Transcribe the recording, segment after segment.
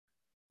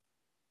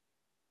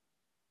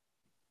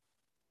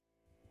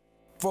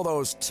For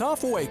those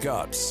tough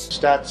wake-ups.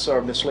 Stats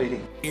are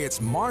misleading. It's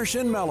Marsh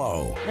and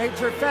Mello.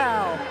 Major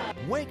foul.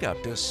 Wake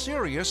up to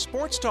serious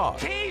sports talk.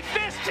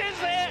 T-Fist is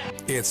there.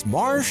 It's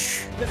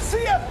Marsh. The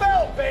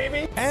CFL,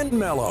 baby. And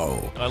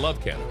Mello. I love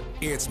Canada.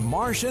 It's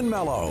Marsh and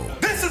Mello.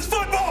 This is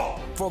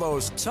football. For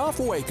those tough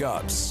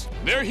wake-ups.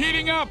 They're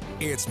heating up.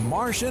 It's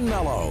Marsh and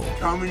Mello.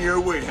 Coming your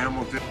way,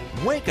 Hamilton.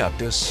 Wake up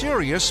to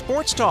serious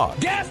sports talk.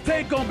 Gas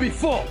tank gonna be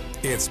full.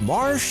 It's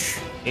Marsh.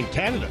 In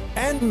Canada.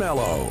 And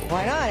Mello.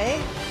 Why not,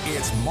 eh?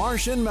 It's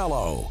Marsh and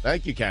Mello.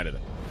 Thank you, Canada.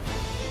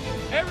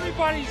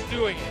 Everybody's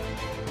doing it.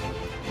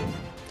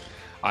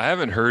 I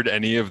haven't heard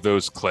any of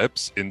those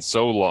clips in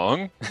so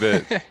long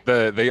that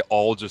they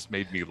all just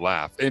made me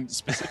laugh. And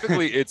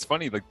specifically, it's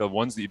funny, like the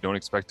ones that you don't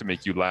expect to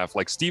make you laugh,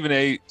 like Stephen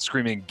A.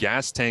 screaming,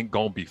 "Gas tank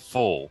gonna be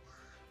full."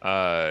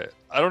 I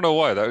don't know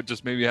why. That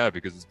just made me happy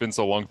because it's been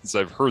so long since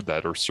I've heard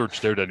that or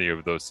searched out any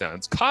of those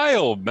sounds.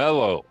 Kyle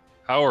Mello,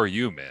 how are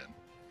you, man?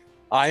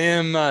 I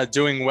am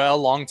doing well.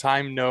 Long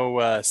time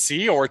no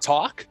see or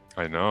talk.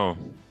 I know.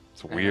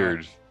 It's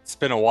weird. It's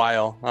been a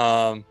while.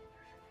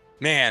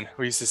 Man,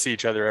 we used to see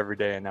each other every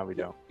day and now we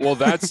don't. Well,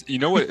 that's, you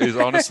know what is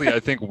honestly, I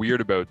think weird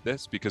about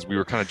this, because we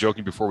were kind of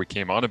joking before we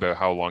came on about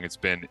how long it's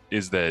been,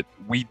 is that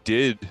we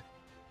did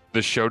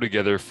the show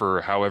together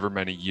for however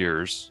many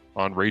years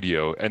on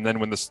radio. And then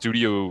when the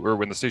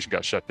station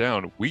got shut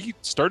down, we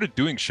started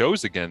doing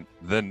shows again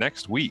the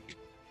next week.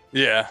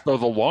 Yeah. So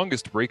the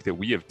longest break that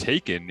we have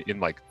taken in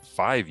like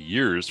 5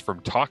 years from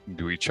talking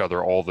to each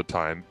other all the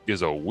time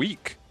is a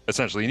week,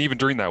 essentially. And even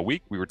during that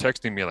week, we were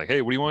texting me like,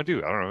 "Hey, what do you want to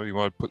do? I don't know. You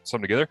want to put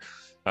something together?"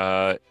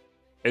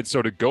 And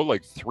so to go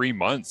like 3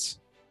 months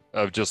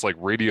of just like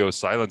radio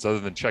silence other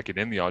than checking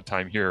in the odd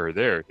time here or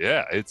there.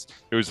 Yeah, it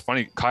was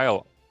funny.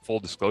 Kyle, full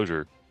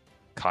disclosure,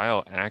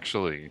 Kyle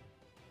actually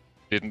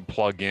didn't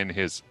plug in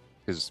his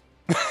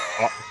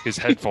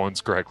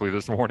headphones correctly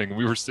this morning.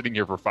 We were sitting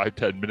here for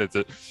 5-10 minutes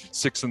at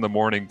 6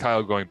 a.m.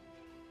 Kyle going,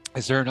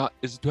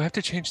 do I have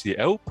to change the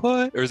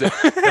output? Or is it?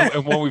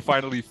 And when we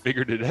finally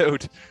figured it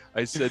out,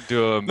 I said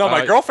to him, "No,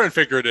 my girlfriend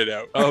figured it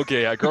out."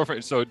 Okay, yeah,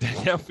 girlfriend. So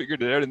Danielle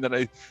figured it out. And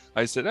then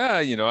I said,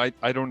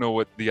 I don't know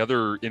what the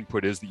other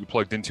input is that you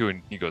plugged into.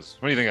 And he goes,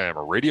 "What do you think I am,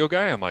 a radio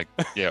guy?" I'm like,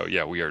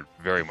 yeah, we are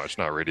very much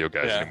not radio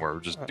guys anymore. We're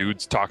just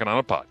dudes talking on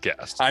a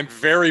podcast. I'm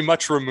very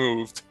much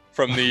removed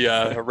from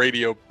the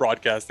radio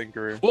broadcasting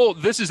career. Well,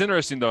 this is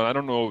interesting though. I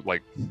don't know,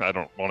 like, I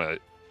don't want to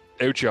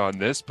out you on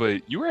this,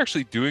 but you were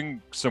actually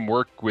doing some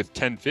work with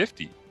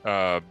 1050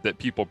 that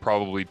people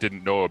probably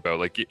didn't know about,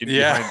 like in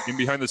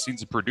behind the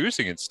scenes of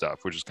producing and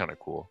stuff, which is kind of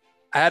cool.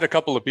 I had a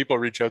couple of people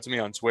reach out to me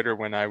on Twitter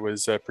when I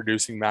was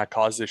producing Matt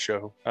Cos's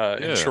show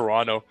in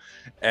Toronto,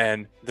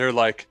 and they're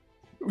like,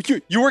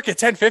 you work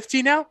at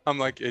 1050 now? I'm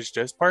like, it's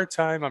just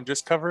part-time. I'm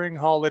just covering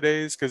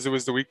holidays because it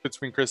was the week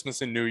between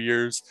Christmas and New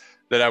Year's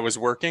that I was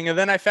working. And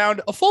then I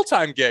found a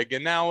full-time gig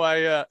and now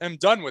I am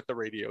done with the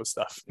radio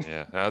stuff.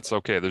 Yeah, that's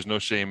okay. There's no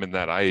shame in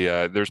that.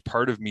 There's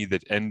part of me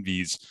that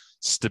envies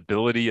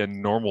stability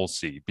and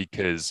normalcy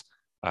because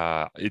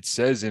it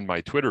says in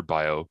my Twitter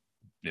bio,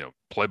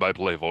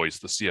 play-by-play voice,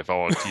 the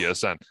CFL on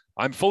TSN.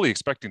 I'm fully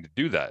expecting to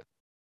do that.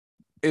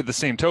 At the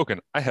same token,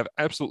 I have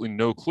absolutely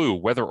no clue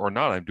whether or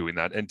not I'm doing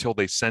that until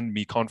they send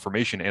me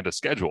confirmation and a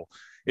schedule.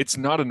 It's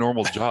not a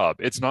normal job.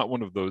 It's not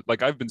one of those,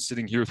 like I've been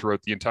sitting here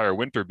throughout the entire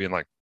winter being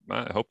like,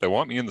 I hope they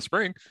want me in the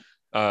spring.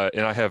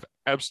 And I have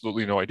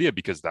absolutely no idea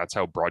because that's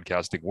how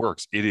broadcasting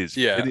works. It is,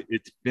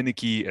 it's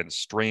finicky and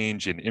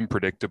strange and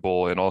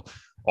unpredictable and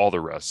all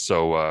the rest.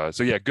 So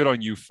yeah, good on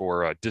you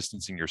for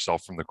distancing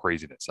yourself from the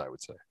craziness, I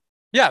would say.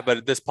 Yeah,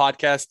 but this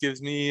podcast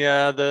gives me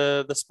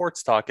the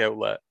sports talk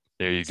outlet.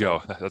 There you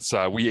go. That's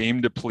we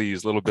aim to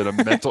please. A little bit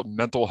of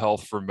mental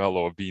health for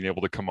Mello of being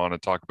able to come on and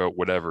talk about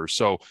whatever.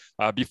 So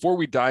before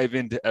we dive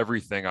into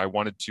everything, I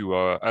wanted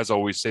to, as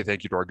always, say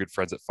thank you to our good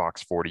friends at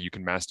Fox 40. You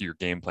can master your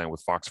game plan with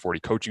Fox 40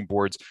 coaching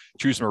boards.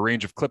 Choose from a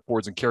range of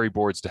clipboards and carry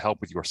boards to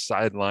help with your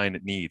sideline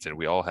needs, and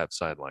we all have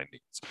sideline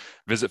needs.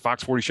 Visit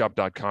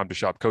fox40shop.com to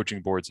shop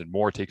coaching boards and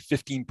more. Take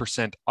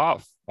 15%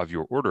 off of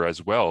your order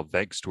as well,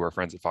 thanks to our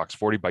friends at Fox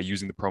 40 by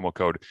using the promo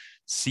code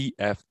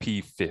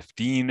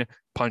CFP15.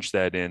 Punch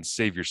that in,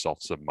 save yourself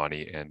some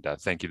money, and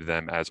thank you to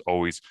them as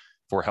always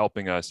for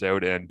helping us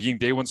out and being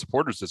day one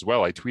supporters as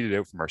well. I tweeted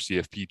out from our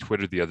CFP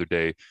Twitter the other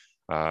day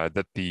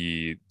that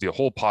the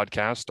whole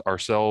podcast,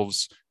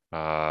 ourselves,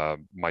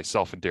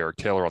 myself and Derek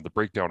Taylor on the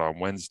breakdown on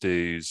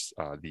Wednesdays,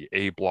 the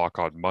A block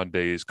on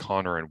Mondays,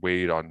 Connor and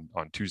Wade on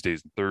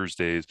Tuesdays and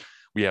Thursdays.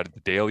 We had the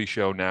Daily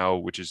Show now,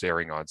 which is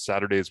airing on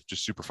Saturdays, which is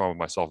super fun with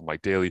myself and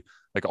Mike Daly.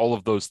 Like all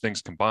of those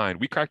things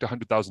combined, we cracked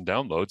 100,000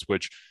 downloads,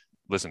 which,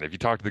 listen, if you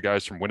talk to the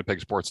guys from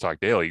Winnipeg Sports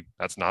Talk Daily,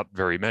 that's not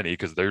very many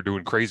because they're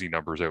doing crazy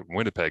numbers out in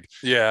Winnipeg.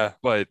 Yeah.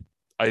 But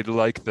I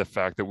like the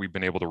fact that we've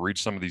been able to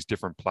reach some of these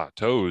different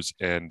plateaus,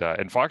 and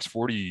Fox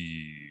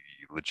 40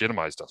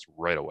 legitimized us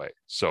right away.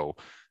 So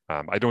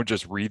I don't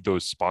just read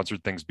those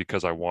sponsored things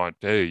because I want,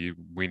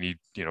 we need,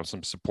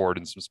 some support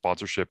and some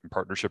sponsorship and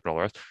partnership and all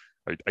the rest.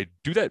 I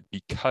do that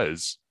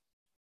because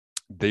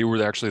they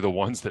were actually the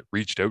ones that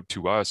reached out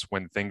to us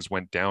when things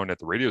went down at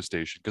the radio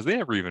station, because they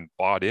never even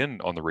bought in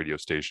on the radio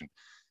station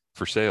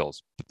for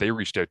sales, but they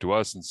reached out to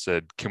us and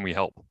said, can we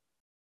help?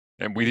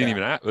 And we didn't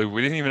even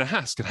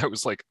ask. And I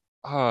was like,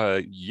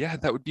 yeah,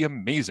 that would be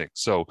amazing.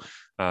 So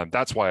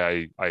that's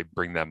why I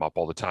bring them up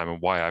all the time,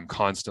 and why I'm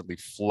constantly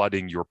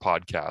flooding your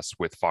podcast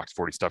with Fox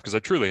 40 stuff, because I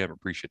truly am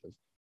appreciative.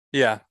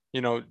 Yeah.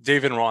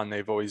 Dave and Ron,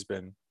 they've always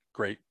been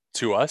great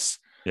to us.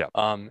 Yeah.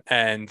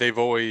 And they've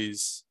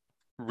always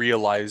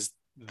realized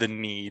the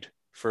need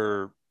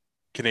for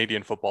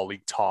Canadian Football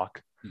League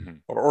talk,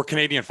 or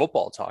Canadian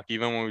football talk,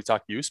 even when we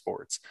talk U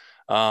Sports,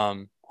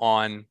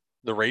 on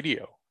the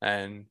radio.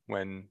 And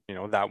when,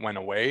 that went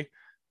away,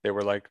 they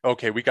were like,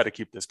 okay, we got to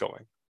keep this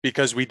going,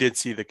 because we did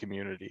see the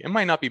community. It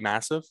might not be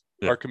massive.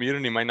 Yeah. Our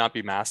community might not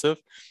be massive,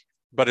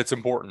 but it's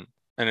important.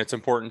 And it's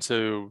important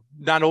to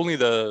not only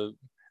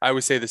I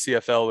would say the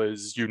CFL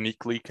is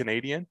uniquely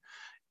Canadian,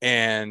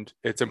 and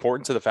it's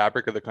important to the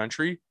fabric of the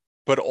country,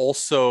 but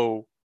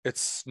also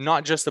it's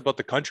not just about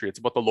the country. It's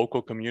about the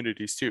local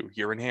communities too,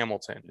 here in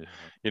Hamilton,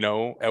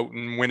 out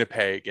in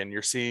Winnipeg. And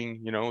you're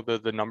seeing,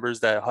 the numbers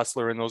that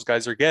Hustler and those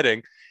guys are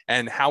getting,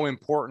 and how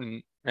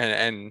important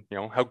and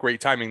how great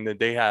timing that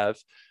they have.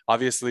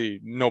 Obviously,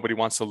 nobody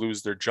wants to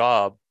lose their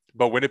job,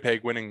 but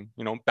Winnipeg winning,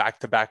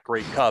 back-to-back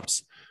Grey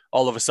Cups,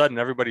 all of a sudden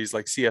everybody's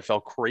like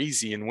CFL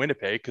crazy in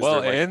Winnipeg,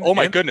 because they're like, oh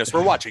my goodness,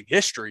 we're watching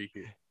history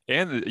here.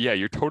 And yeah,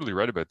 you're totally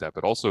right about that.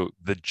 But also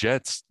the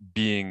Jets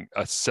being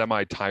a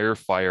semi-tire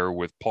fire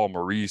with Paul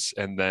Maurice,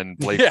 and then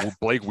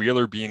Blake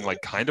Wheeler being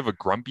like kind of a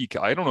grumpy.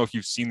 I don't know if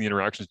you've seen the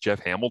interactions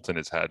Jeff Hamilton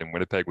has had in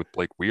Winnipeg with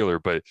Blake Wheeler,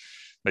 but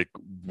like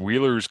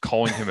Wheeler's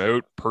calling him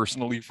out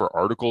personally for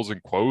articles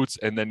and quotes.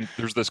 And then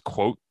there's this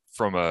quote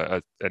from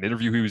an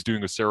interview he was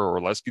doing with Sarah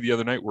Orlesky the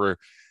other night, where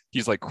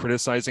he's like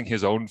criticizing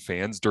his own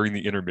fans during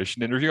the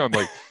intermission interview. I'm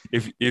like,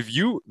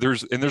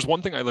 there's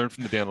one thing I learned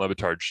from the Dan Le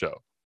Batard show,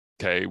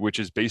 okay, which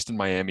is based in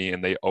Miami,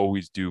 and they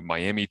always do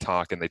Miami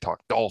talk, and they talk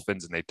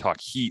Dolphins, and they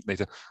talk Heat, and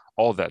they talk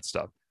all of that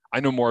stuff.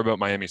 I know more about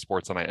Miami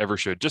sports than I ever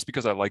should, just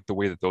because I like the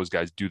way that those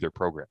guys do their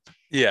program.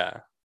 Yeah.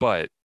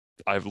 But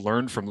I've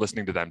learned from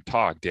listening to them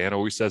talk. Dan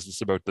always says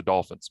this about the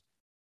Dolphins.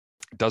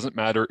 It doesn't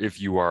matter if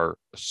you are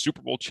a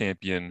Super Bowl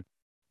champion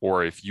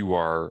or if you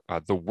are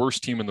the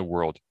worst team in the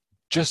world,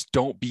 just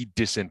don't be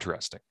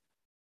disinteresting.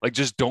 Like,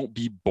 just don't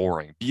be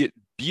boring. Be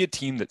a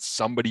team that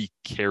somebody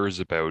cares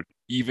about,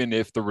 even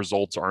if the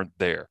results aren't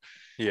there.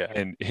 Yeah.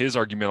 And his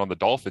argument on the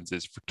Dolphins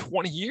is, for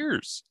 20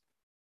 years,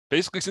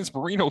 basically since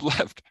Marino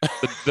left,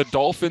 the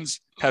Dolphins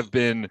have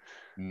been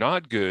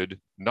not good,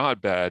 not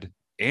bad,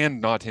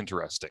 and not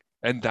interesting.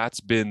 And that's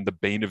been the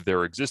bane of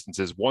their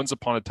existences. Once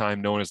upon a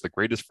time known as the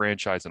greatest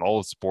franchise in all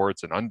of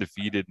sports, and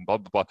undefeated, and blah,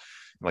 blah, blah.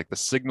 And like the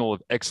signal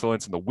of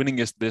excellence and the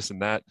winningest this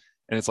and that.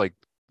 And it's like,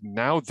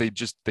 now they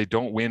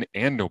don't win,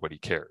 and nobody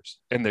cares.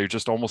 And they're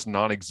just almost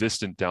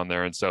non-existent down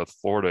there in South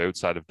Florida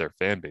outside of their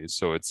fan base.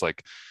 So it's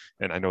like,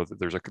 and I know that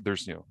there's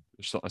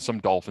some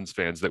Dolphins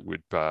fans that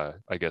would,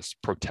 I guess,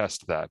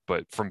 protest that.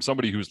 But from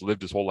somebody who's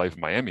lived his whole life in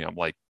Miami, I'm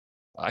like,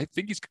 I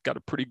think he's got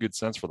a pretty good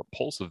sense for the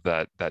pulse of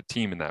that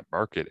team in that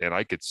market. And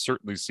I could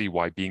certainly see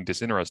why being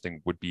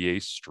disinteresting would be a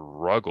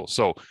struggle.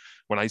 So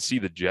when I see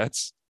the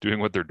Jets doing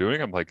what they're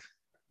doing, I'm like,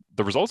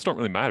 the results don't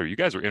really matter. You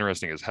guys are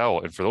interesting as hell.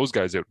 And for those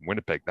guys out in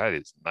Winnipeg, that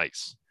is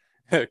nice.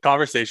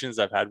 Conversations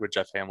I've had with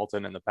Jeff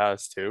Hamilton in the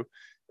past too.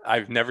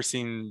 I've never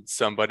seen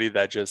somebody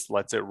that just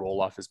lets it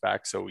roll off his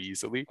back so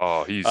easily.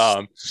 Oh, he's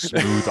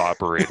smooth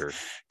operator.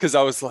 Because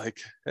I was like,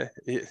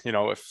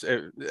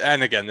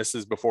 and again, this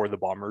is before the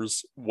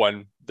Bombers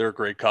won their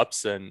Grey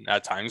Cups, and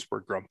at times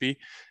were grumpy,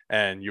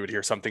 and you would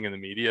hear something in the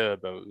media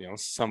about,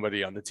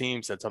 somebody on the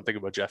team said something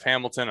about Jeff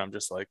Hamilton. I'm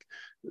just like,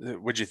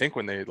 what'd you think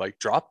when they like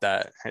dropped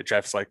that? And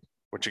Jeff's like,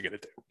 what you gonna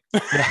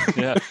do?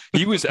 Yeah.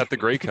 He was at the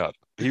Grey Cup.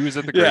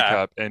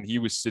 Cup, and he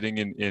was sitting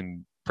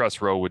in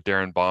press row with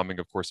Darren Bombing,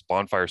 of course,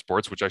 Bonfire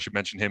Sports, which I should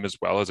mention him as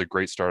well, as a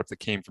great startup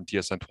that came from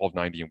TSN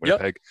 1290 in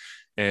Winnipeg.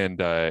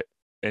 Yep.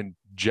 And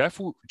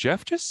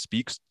Jeff just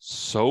speaks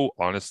so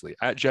honestly.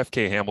 At Jeff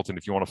K. Hamilton,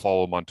 if you want to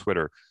follow him on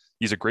Twitter,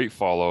 he's a great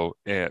follow,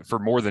 and for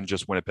more than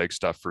just Winnipeg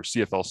stuff, for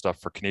CFL stuff,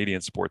 for Canadian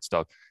sports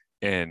stuff.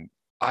 And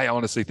I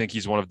honestly think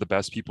he's one of the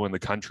best people in the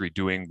country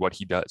doing what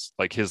he does.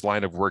 Like, his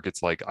line of work,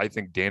 it's like, I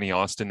think Danny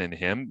Austin and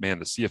him, man,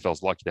 the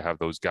CFL's lucky to have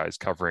those guys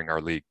covering our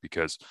league,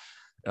 because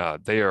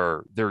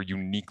they're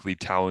uniquely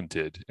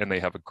talented, and they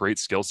have a great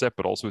skill set,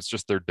 but also it's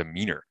just their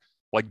demeanor.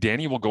 Like,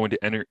 Danny will go into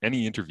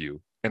any interview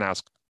and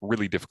ask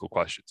really difficult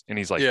questions, and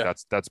he's like,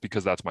 that's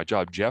because that's my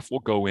job. Jeff will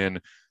go in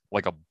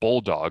like a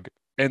bulldog,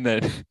 and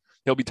then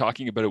he'll be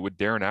talking about it with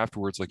Darren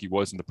afterwards, like he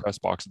was in the press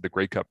box at the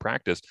Grey Cup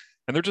practice,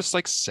 and they're just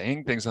like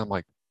saying things, and I'm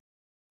like,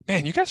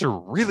 man, you guys are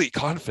really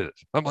confident.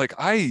 I'm like,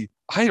 I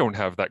don't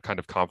have that kind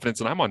of confidence,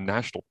 and I'm on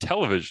national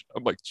television.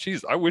 I'm like,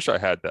 geez, I wish I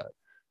had that.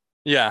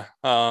 Yeah.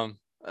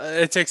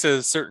 It takes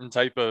a certain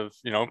type of,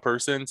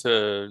 person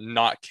to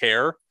not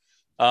care.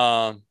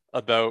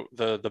 about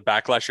the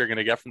backlash you're going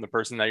to get from the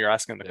person that you're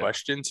asking the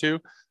question to.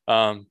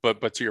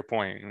 But to your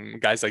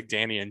point, guys like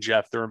Danny and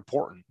Jeff, they're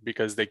important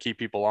because they keep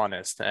people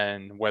honest,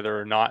 and whether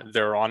or not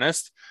they're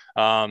honest,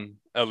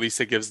 at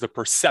least it gives the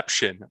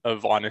perception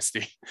of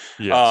honesty.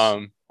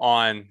 Yes.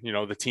 On, you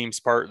know, the team's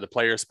part, the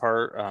player's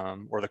part,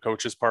 or the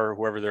coach's part, or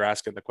whoever they're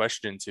asking the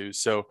question to.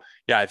 So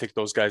yeah, I think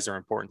those guys are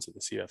important to the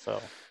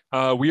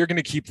CFL. We are going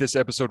to keep this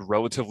episode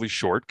relatively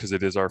short because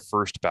it is our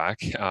first back,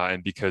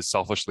 and because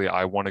selfishly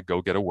I want to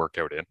go get a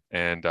workout in,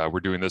 and we're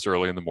doing this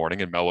early in the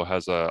morning, and Mello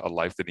has a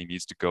life that he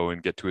needs to go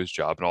and get to his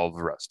job and all of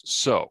the rest.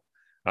 So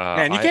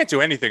man, you can't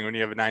do anything when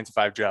you have a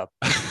 9-to-5 job.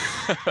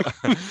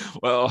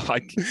 Well,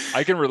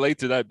 I can relate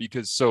to that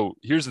because, so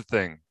here's the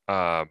thing.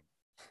 And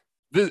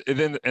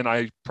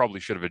I probably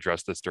should have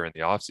addressed this during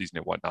the off season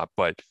and whatnot,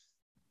 but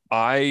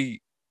I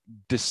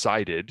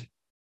decided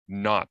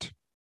not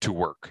to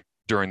work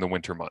during the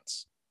winter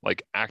months,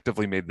 like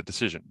actively made the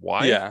decision.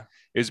 Why? Yeah.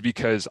 Is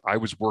because I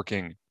was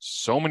working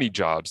so many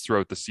jobs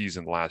throughout the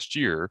season last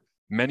year,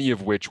 many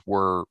of which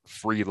were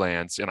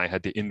freelance, and I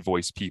had to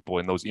invoice people,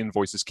 and those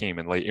invoices came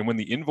in late. And when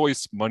the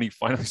invoice money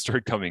finally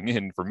started coming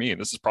in for me,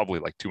 and this is probably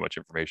like too much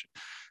information,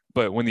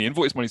 but when the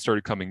invoice money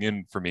started coming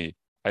in for me,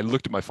 I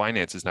looked at my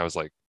finances and I was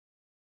like,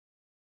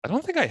 I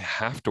don't think I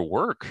have to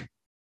work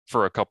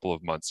for a couple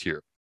of months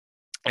here.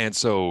 And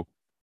so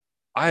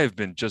I have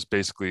been just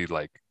basically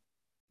like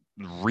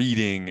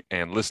reading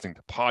and listening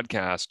to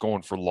podcasts,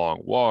 going for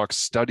long walks,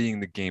 studying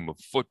the game of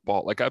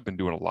football. Like I've been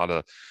doing a lot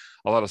of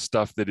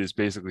stuff that is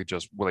basically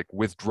just like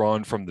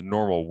withdrawn from the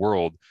normal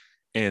world.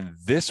 And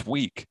this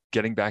week,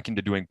 getting back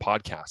into doing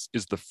podcasts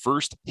is the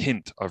first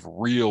hint of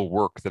real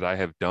work that I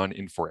have done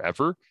in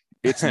forever.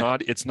 It's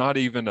not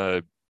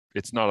a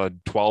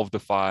 12 to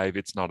 5.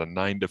 It's not a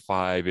 9 to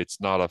 5.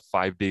 It's not a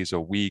 5 days a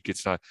week.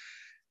 It's not.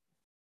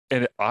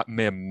 And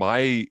man,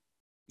 my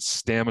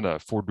stamina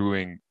for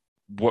doing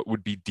what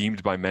would be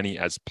deemed by many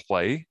as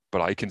play,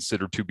 but I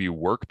consider to be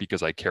work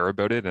because I care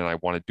about it and I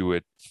want to do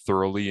it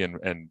thoroughly and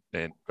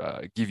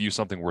give you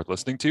something worth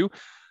listening to.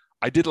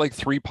 I did like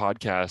 3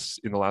 podcasts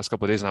in the last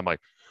couple of days, and I'm like,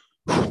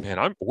 man,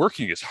 I'm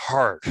working is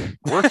hard.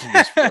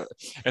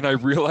 And I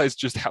realized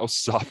just how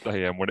soft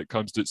I am when it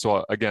comes to.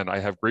 So again, I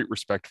have great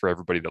respect for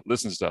everybody that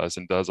listens to us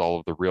and does all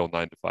of the real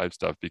 9 to 5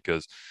 stuff,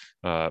 because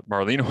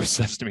Marlene always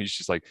says to me,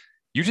 she's like,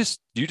 you just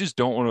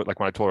don't want to, like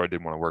when I told her I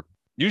didn't want to work,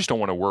 you just don't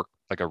want to work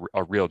like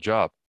a real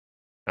job.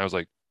 And I was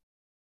like,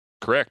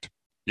 correct.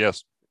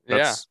 Yes.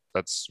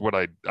 That's what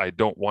I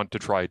don't want to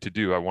try to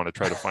do. I want to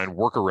try to find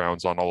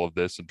workarounds on all of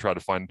this and try to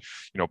find,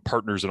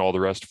 partners and all the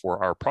rest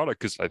for our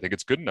product, because I think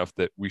it's good enough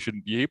that we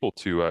shouldn't be able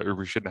to, or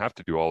we shouldn't have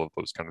to do all of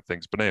those kind of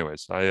things. But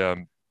anyways,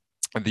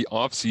 the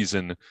off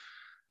season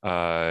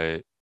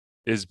and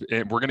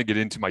we're going to get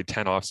into my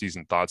 10 off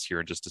season thoughts here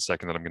in just a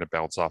second, that I'm going to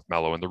bounce off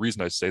Mello. And the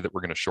reason I say that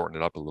we're going to shorten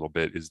it up a little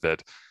bit is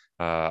that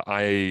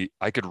I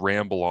could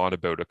ramble on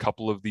about a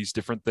couple of these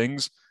different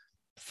things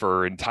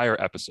for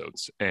entire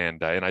episodes,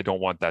 and I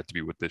don't want that to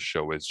be what this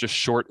show is. Just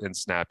short and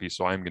snappy.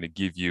 So I'm going to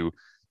give you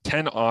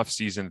 10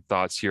 off-season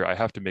thoughts here. I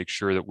have to make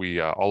sure that we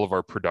all of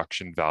our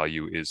production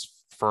value is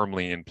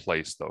firmly in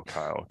place, though,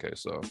 Kyle. Okay,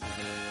 so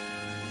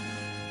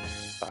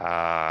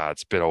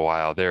it's been a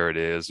while. There it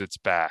is. It's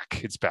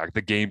back.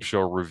 The game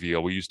show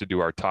reveal. We used to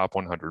do our top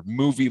 100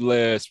 movie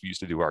list. We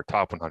used to do our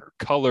top 100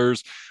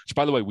 colors, which,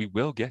 by the way, we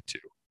will get to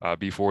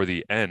before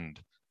the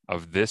end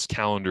of this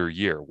calendar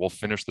year. We'll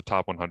finish the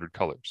top 100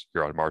 colors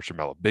here on Marsh and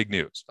Mello. Big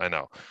news. I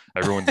know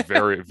everyone's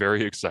very,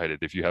 very excited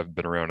if you haven't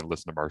been around and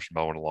listened to Marsh and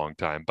Mello in a long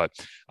time. But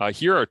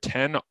here are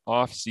 10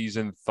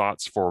 off-season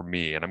thoughts for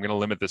me, and I'm going to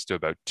limit this to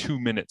about 2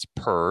 minutes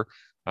per.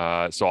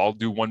 So I'll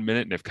do 1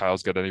 minute, and if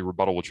Kyle's got any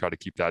rebuttal, we'll try to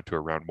keep that to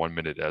around 1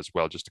 minute as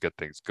well, just to get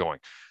things going.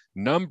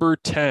 Number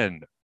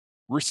 10,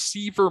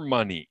 receiver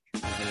money.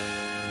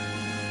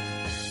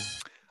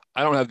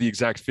 I don't have the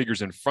exact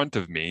figures in front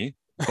of me,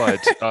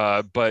 but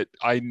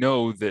I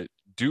know that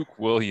Duke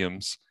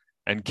Williams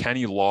and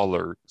Kenny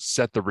Lawler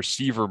set the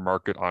receiver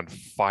market on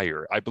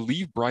fire. I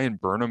believe Brian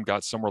Burnham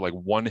got somewhere like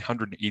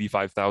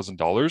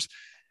 $185,000.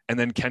 And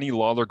then Kenny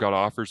Lawler got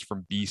offers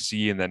from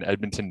BC, and then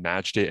Edmonton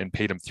matched it and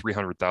paid him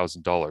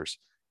 $300,000.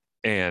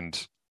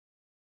 And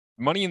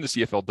money in the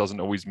CFL doesn't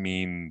always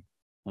mean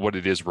what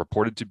it is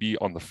reported to be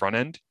on the front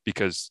end,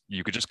 because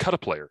you could just cut a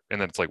player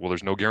and then it's like, well,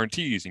 there's no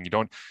guarantees and you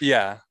don't.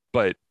 Yeah.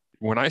 But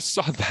when I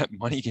saw that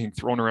money getting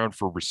thrown around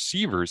for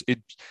receivers, it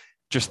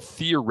just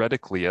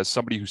theoretically, as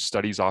somebody who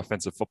studies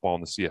offensive football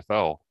in the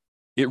CFL,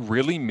 it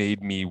really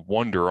made me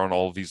wonder on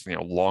all of these,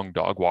 long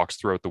dog walks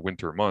throughout the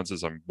winter months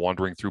as I'm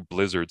wandering through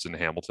blizzards in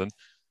Hamilton.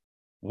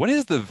 What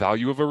is the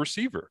value of a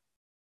receiver?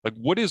 Like,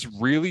 what is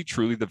really,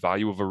 truly the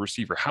value of a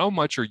receiver? How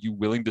much are you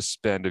willing to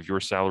spend of your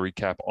salary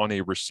cap on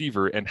a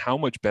receiver? And how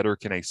much better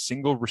can a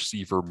single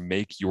receiver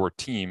make your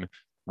team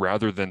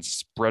rather than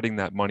spreading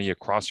that money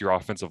across your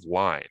offensive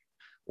line,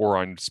 or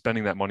on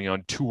spending that money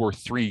on 2 or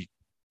 3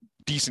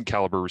 decent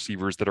caliber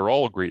receivers that are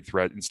all a great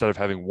threat instead of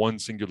having one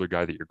singular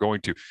guy that you're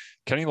going to?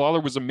 Kenny Lawler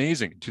was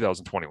amazing in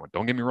 2021.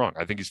 Don't get me wrong.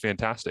 I think he's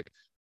fantastic.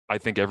 I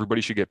think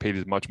everybody should get paid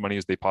as much money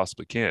as they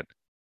possibly can.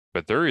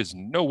 but there is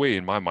no way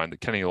in my mind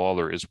that Kenny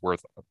Lawler is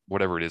worth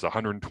whatever it is,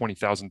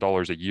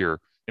 $120,000 a year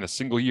in a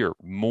single year,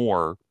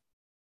 more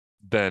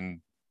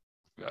than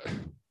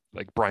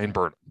like Brian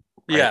Burnham.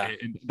 Right? Yeah.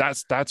 And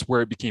that's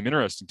where it became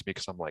interesting to me,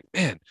 because I'm like,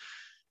 man,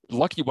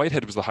 Lucky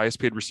Whitehead was the highest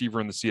paid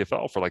receiver in the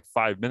CFL for like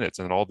 5 minutes,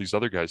 and then all these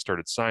other guys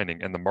started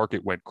signing, and the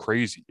market went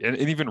crazy. And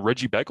even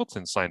Reggie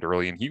Begelton signed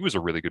early, and he was a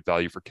really good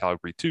value for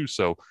Calgary too.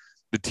 So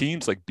the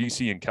teams like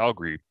BC and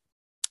Calgary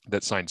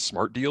that signed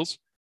smart deals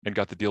and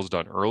got the deals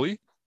done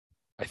early,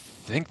 I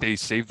think they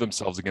saved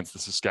themselves against the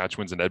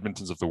Saskatchewans and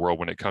Edmontons of the world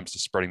when it comes to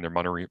spreading their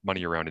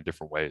money around in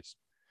different ways.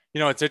 You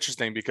know, it's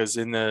interesting because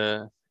in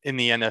the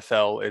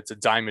NFL, it's a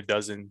dime a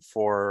dozen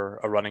for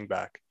a running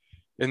back.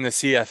 In the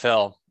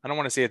CFL, I don't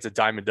want to say it's a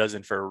dime a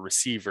dozen for a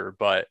receiver,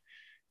 but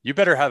you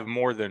better have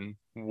more than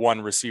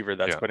one receiver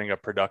that's putting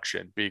up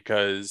production,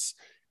 because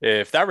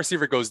if that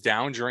receiver goes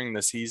down during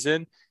the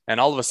season and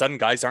all of a sudden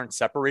guys aren't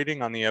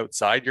separating on the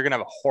outside, you're going to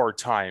have a hard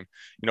time,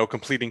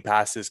 completing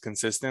passes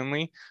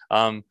consistently.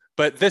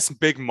 But this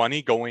big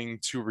money going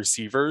to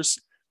receivers,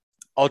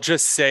 I'll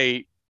just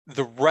say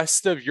the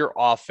rest of your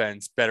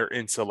offense better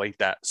insulate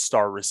that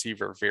star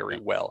receiver very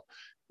well.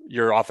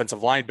 Your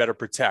offensive line better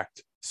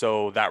protect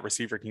so that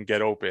receiver can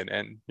get open.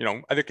 And,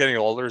 I think Kenny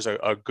Lawler is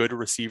a good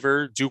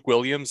receiver. Duke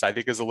Williams, I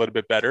think, is a little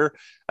bit better.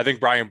 I think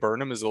Brian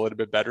Burnham is a little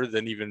bit better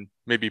than even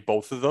maybe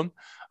both of them.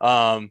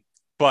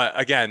 But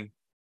again,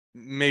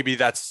 maybe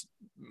that's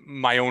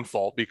my own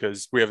fault,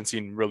 because we haven't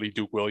seen really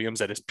Duke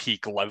Williams at his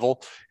peak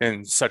level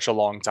in such a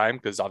long time,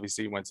 because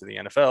obviously he went to the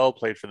NFL,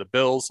 played for the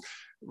Bills,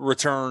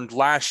 returned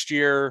last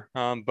year.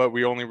 But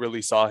we only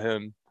really saw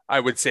him, I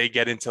would say,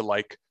 get into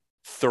like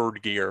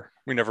third gear.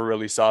 We never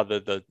really saw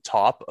the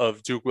top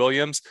of Duke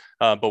Williams,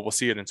 but we'll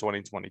see it in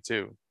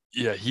 2022.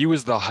 Yeah, he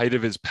was the height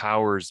of his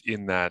powers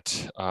in that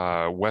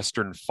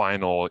Western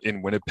final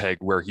in Winnipeg,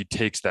 where he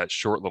takes that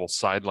short little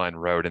sideline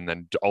route and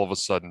then all of a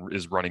sudden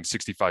is running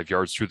 65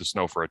 yards through the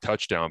snow for a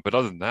touchdown. But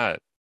other than that,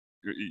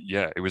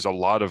 yeah, it was a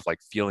lot of like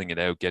feeling it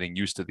out, getting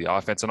used to the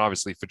offense. And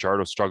obviously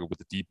Fajardo struggled with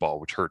the deep ball,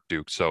 which hurt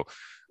Duke. So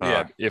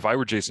if I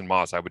were Jason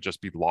Moss, I would just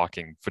be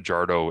locking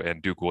Fajardo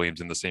and Duke Williams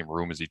in the same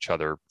room as each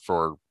other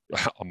for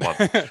a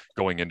month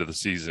going into the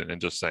season and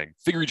just saying,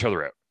 figure each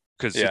other out.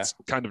 Because it's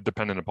kind of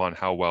dependent upon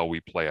how well we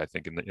play, I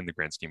think, in the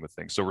grand scheme of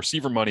things. So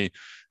receiver money,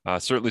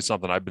 certainly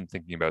something I've been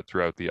thinking about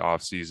throughout the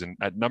offseason.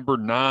 At number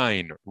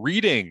 9,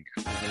 reading.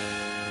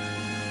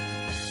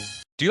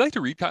 Do you like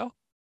to read, Kyle?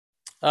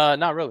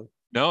 Not really.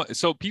 No?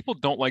 So people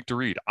don't like to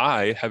read.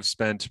 I have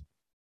spent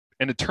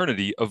an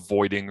eternity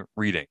avoiding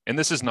reading. And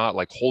this is not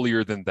like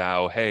holier than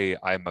thou, hey,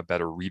 I'm a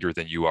better reader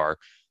than you are,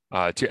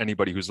 to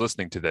anybody who's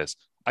listening to this.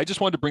 I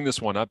just wanted to bring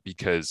this one up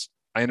because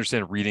I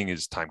understand reading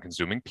is time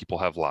consuming. People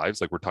have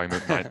lives, like we're talking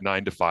about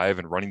 9 to 5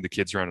 and running the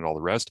kids around and all the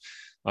rest.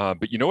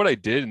 But you know what I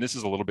did? And this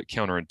is a little bit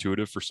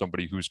counterintuitive for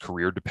somebody whose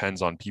career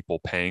depends on people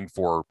paying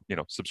for,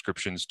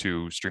 subscriptions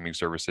to streaming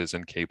services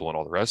and cable and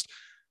all the rest.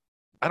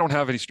 I don't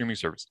have any streaming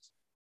services.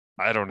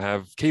 I don't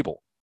have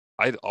cable.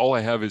 All I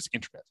have is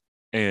internet.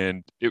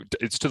 And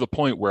it's to the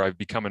point where I've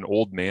become an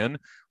old man,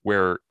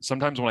 where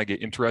sometimes when I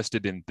get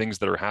interested in things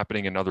that are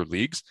happening in other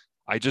leagues,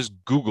 I just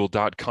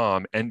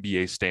Google.com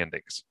NBA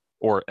standings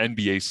or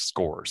NBA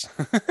scores.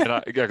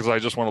 And because I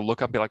just want to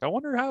look up and be like, I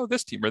wonder how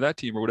this team or that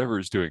team or whatever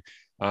is doing.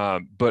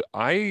 But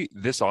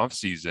this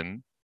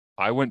offseason,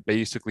 I went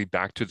basically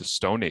back to the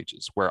Stone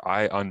Ages, where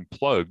I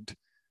unplugged,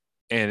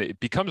 and it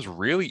becomes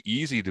really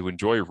easy to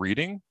enjoy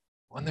reading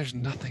when there's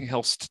nothing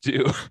else to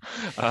do.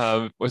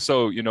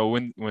 So,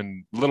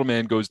 when little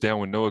man goes down,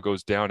 when Noah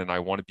goes down, and I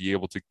want to be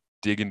able to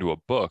dig into a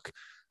book,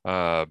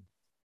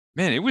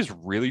 man, it was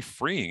really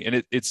freeing.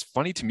 And it's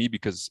funny to me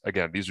because,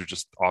 again, these are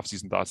just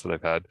off-season thoughts that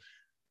I've had.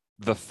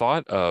 The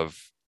thought of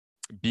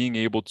being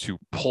able to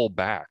pull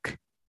back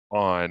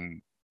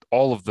on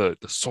all of the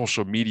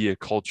social media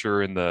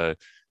culture and the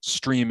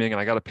streaming, and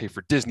I got to pay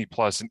for Disney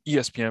Plus and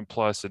ESPN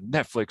Plus and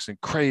Netflix and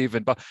Crave,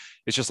 and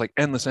it's just like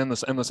endless. And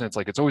it's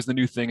like, it's always the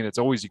new thing, and it's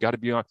always, you got to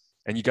be on,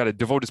 and you got to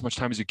devote as much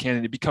time as you can.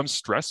 And it becomes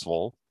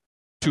stressful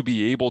to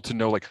be able to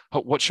know, like,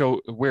 what show,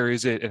 where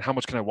is it, and how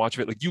much can I watch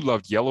of it? Like, you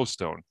loved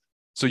Yellowstone.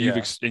 So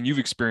you've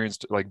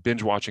experienced like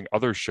binge watching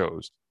other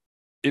shows.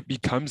 It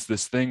becomes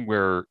this thing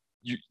where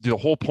the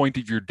whole point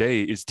of your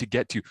day is to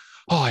get to,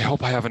 I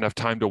hope I have enough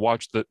time to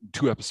watch the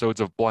 2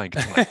 episodes of blank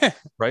tonight,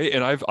 right?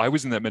 And I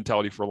was in that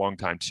mentality for a long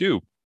time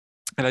too,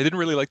 and I didn't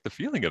really like the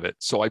feeling of it.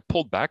 So I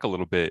pulled back a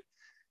little bit,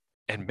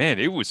 and man,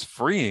 it was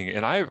freeing.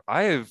 And I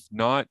have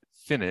not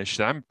finished.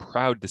 And I'm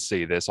proud to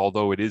say this,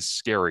 although it is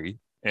scary,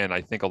 and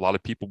I think a lot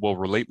of people will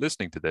relate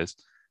listening to this.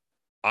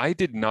 I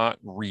did not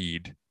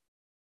read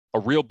a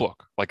real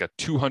book, like a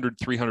 200,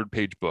 300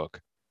 page book.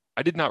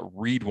 I did not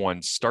read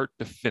one start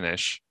to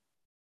finish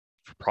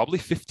for probably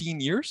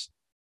 15 years.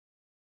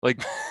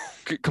 Like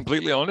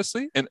completely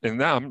honestly. And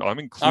now I'm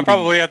including, I'm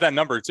probably at that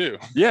number too.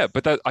 Yeah.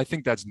 But I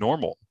think that's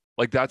normal.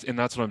 Like that's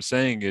what I'm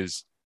saying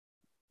is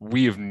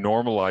we have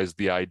normalized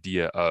the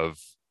idea of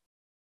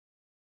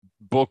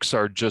books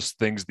are just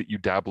things that you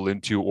dabble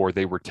into, or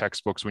they were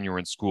textbooks when you were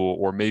in school,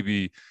 or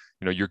maybe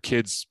your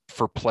kids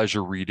for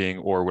pleasure reading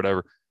or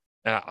whatever.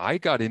 And I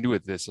got into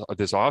it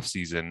this off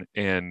season,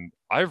 and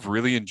I've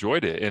really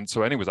enjoyed it. And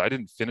so anyways, I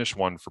didn't finish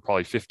one for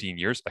probably 15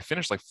 years. I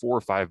finished like 4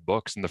 or 5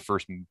 books in the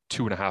first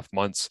 2.5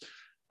 months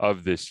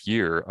of this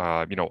year,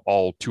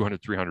 all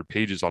 200, 300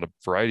 pages on a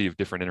variety of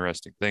different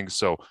interesting things.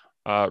 So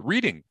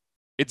reading,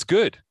 it's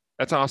good.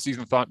 That's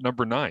off-season thought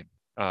number 9,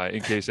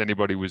 in case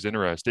anybody was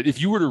interested. If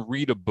you were to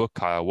read a book,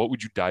 Kyle, what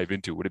would you dive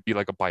into? Would it be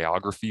like a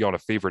biography on a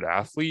favorite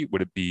athlete?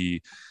 Would it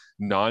be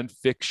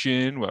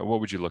nonfiction? What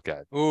would you look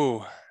at?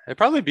 Ooh, it'd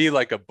probably be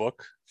like a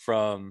book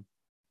from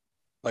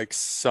like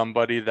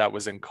somebody that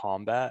was in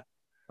combat.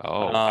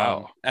 Oh,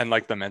 wow. And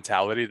like the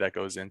mentality that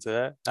goes into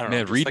that. I don't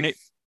know.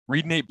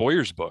 Read Nate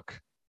Boyer's book.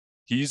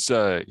 He's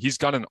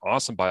got an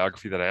awesome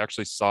biography that I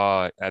actually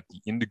saw at the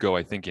Indigo,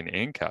 I think in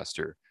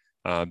Ancaster.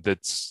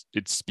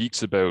 It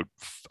speaks about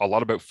a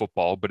lot about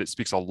football, but it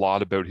speaks a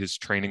lot about his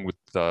training with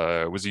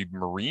was he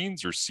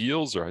Marines or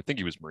SEALs, or I think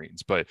he was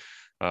Marines, but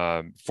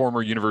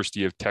former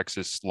University of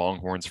Texas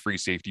Longhorns free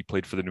safety,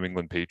 played for the New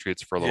England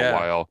Patriots for a little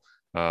while.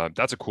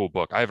 That's a cool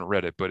book. I haven't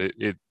read it, but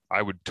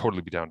I would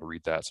totally be down to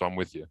read that. So I'm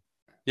with you.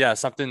 Yeah,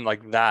 something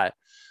like that.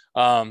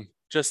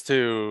 Just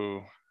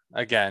to,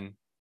 again,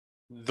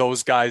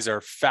 those guys are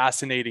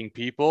fascinating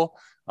people,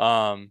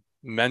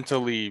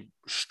 mentally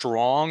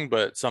strong,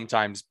 but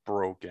sometimes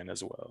broken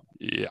as well.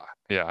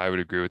 Yeah, I would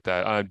agree with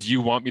that. Do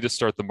you want me to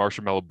start the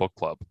Marshmallow Book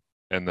Club,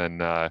 and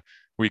then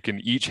we can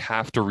each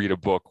have to read a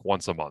book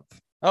once a month?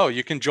 Oh,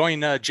 you can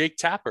join Jake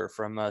Tapper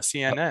from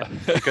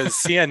CNN, because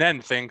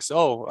CNN thinks,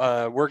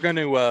 we're going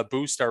to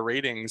boost our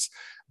ratings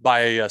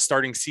by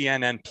starting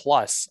CNN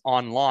Plus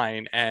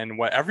online, and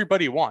what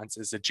everybody wants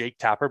is a Jake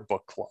Tapper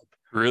book club.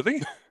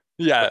 Really?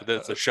 Yeah,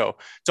 that's a show.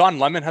 Don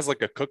Lemon has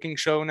like a cooking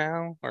show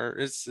now, or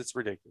it's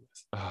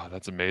ridiculous. Oh,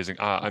 that's amazing.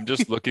 I'm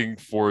just looking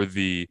for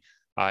the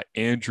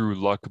Andrew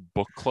Luck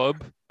Book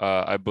Club.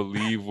 I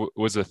believe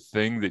was a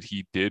thing that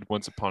he did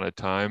once upon a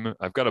time.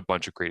 I've got a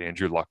bunch of great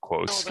Andrew Luck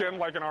quotes. Skin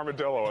like an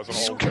armadillo, as an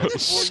old coach.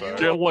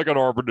 Skin like an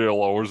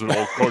armadillo, as an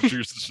old coach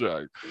used to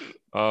say.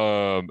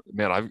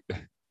 Man,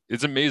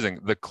 it's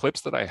amazing. The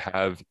clips that I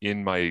have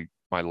in my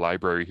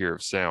library here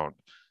of sound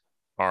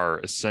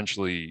are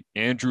essentially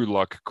Andrew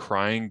Luck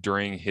crying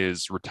during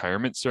his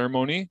retirement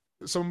ceremony.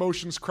 Some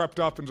emotions crept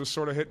up and just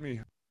sort of hit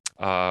me.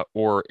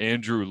 Or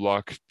Andrew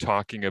Luck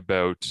talking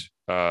about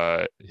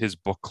his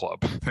book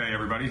club. Hey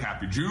everybody,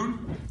 happy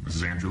June. This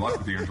is Andrew Luck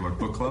with the Andrew Luck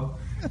Book Club,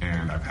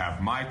 and I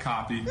have my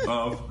copy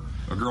of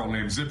A Girl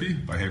Named Zippy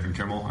by Haven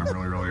Kimmel. I'm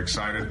really, really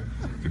excited.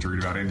 Get to read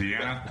about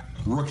Indiana.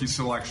 Rookie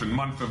selection,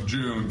 month of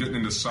June, getting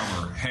into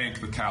summer. Hank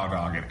the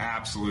Cowdog, an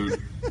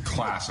absolute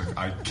classic.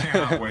 I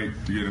cannot wait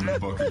to get into the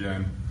book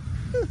again.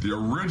 The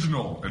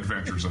original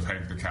adventures of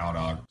Hank the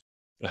Cowdog.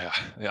 Yeah,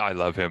 I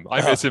love him.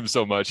 I miss him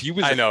so much.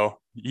 I know.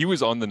 He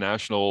was on the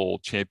national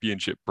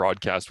championship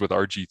broadcast with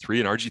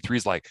RG3, and RG3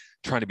 is like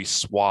trying to be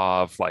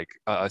suave, like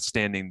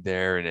standing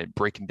there and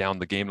breaking down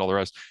the game and all the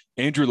rest.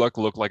 Andrew Luck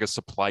looked like a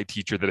supply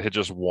teacher that had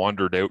just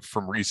wandered out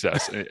from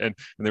recess, and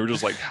they were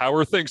just like, "How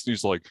are things?" And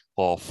he's like,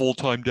 "Oh,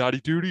 full-time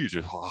daddy duty." He's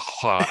just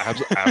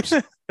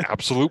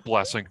absolute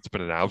blessing. It's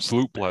been an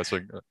absolute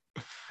blessing.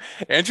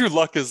 Andrew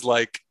Luck is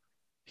like,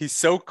 he's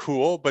so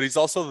cool, but he's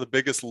also the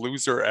biggest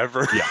loser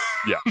ever.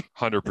 Yeah,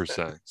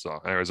 100%. So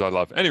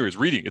anyways,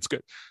 reading, it's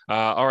good.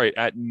 All right.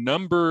 At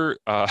number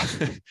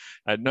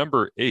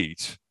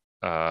 8,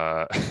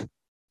 the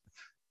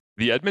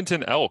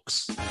Edmonton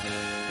Elks.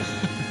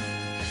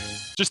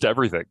 Just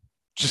everything.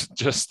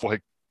 Just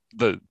like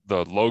the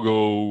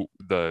logo,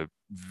 the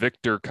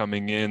Victor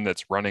coming in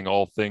that's running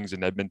all things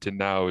in Edmonton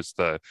now is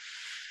the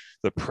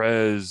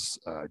Prez,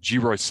 G.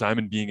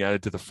 Simon being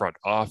added to the front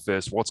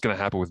office. What's going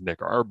to happen with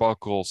Nick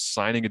Arbuckle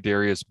signing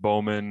Adarius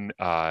Bowman,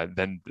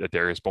 then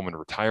Adarius Bowman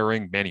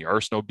retiring, Manny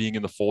Arsenault being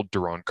in the fold,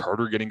 Duron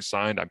Carter getting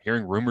signed. I'm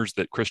hearing rumors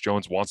that Chris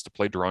Jones wants to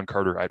play Duron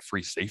Carter at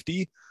free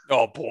safety.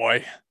 Oh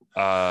boy.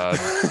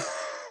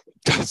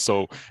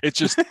 So it's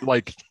just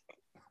like,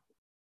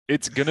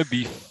 it's going to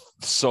be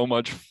so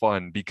much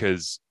fun,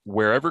 because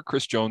wherever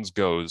Chris Jones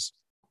goes,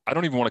 I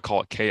don't even want to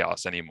call it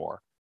chaos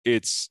anymore.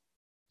 It's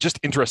just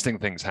interesting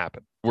things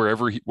happen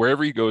wherever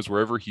he goes,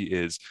 wherever he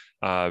is.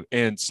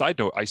 And side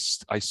note, I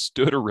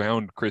stood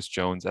around Chris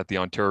Jones at the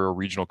Ontario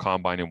Regional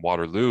Combine in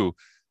Waterloo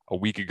a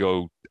week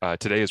ago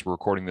today, as we're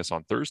recording this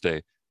on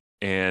Thursday.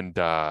 And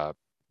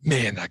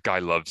man, that guy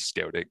loves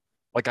scouting.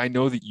 Like, I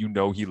know that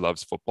he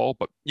loves football,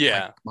 but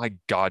yeah, my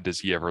God, does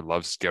he ever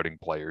love scouting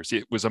players?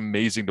 It was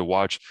amazing to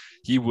watch.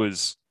 He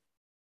was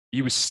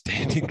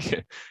standing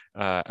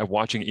and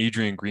watching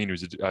Adrian Green,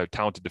 who's a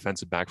talented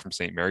defensive back from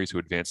St. Mary's who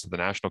advanced to the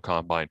National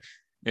Combine.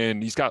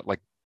 And he's got like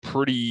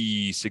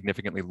pretty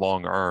significantly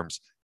long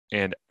arms.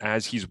 And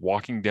as he's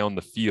walking down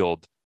the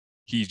field,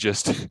 he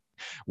just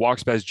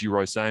walks past G.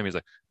 Roy Simon. He's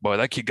like, "Boy,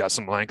 that kid got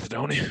some length,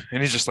 don't he?"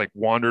 And he's just like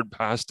wandered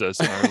past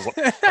us. And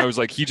I was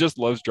like, he just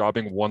loves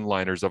dropping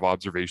one-liners of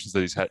observations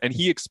that he's had. And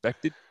he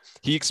expected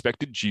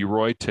G.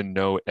 Roy to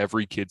know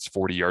every kid's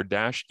 40-yard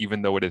dash,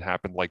 even though it had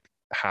happened like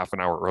half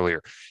an hour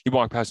earlier. He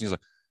walked past and he's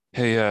like,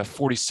 hey,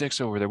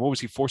 46 over there. What was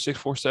he? 46,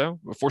 47,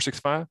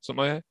 465,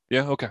 something like that.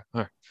 Yeah. Okay.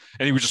 All right.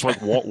 And he would just like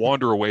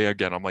wander away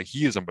again. I'm like,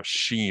 he is a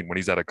machine when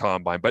he's at a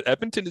combine, but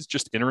Edmonton is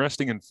just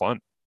interesting and fun.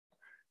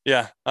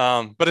 Yeah.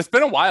 But it's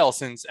been a while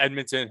since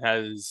Edmonton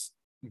has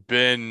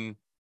been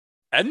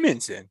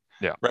Edmonton.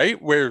 Yeah.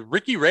 Right. Where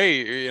Ricky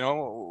Ray,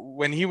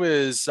 when he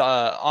was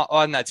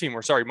on that team,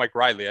 or sorry, Mike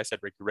Riley. I said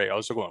Ricky Ray. I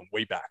was going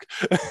way back.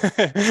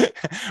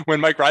 When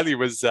Mike Riley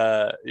was,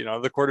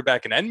 the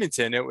quarterback in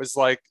Edmonton, it was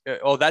like,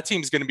 oh, that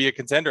team's going to be a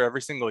contender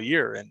every single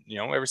year. And,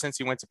 ever since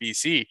he went to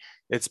BC,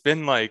 it's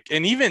been like,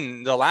 and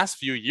even the last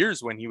few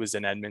years when he was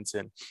in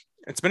Edmonton,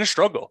 it's been a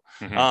struggle.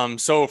 Mm-hmm.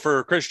 So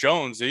for Chris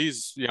Jones,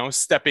 he's,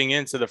 stepping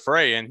into the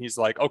fray and he's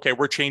like, okay,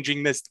 we're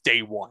changing this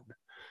day one.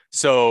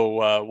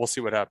 So we'll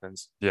see what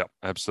happens. Yeah,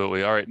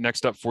 absolutely. All right.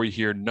 Next up for you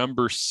here,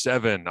 number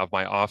 7 of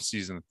my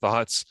off-season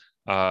thoughts.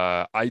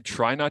 I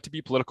try not to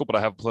be political, but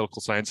I have a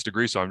political science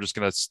degree, so I'm just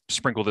going to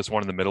sprinkle this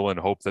one in the middle and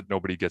hope that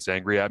nobody gets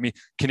angry at me.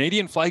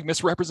 Canadian flag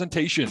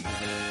misrepresentation.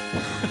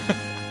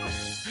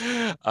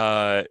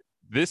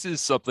 This is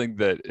something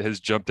that has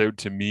jumped out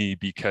to me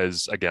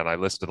because, again, I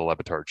listened to the Le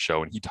Batard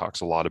show, and he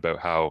talks a lot about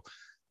how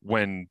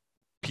when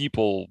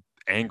people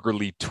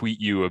angrily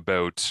tweet you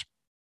about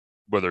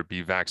whether it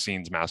be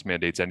vaccines, mask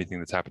mandates, anything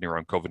that's happening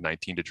around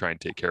COVID-19 to try and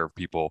take care of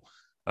people,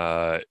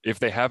 if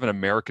they have an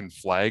American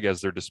flag as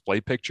their display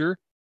picture,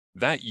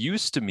 that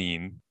used to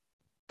mean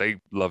they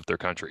love their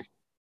country.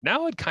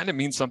 Now it kind of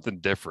means something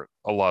different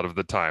a lot of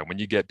the time when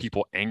you get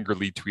people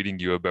angrily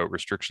tweeting you about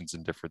restrictions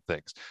and different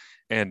things.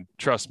 And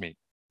trust me,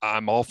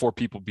 I'm all for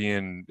people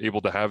being able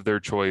to have their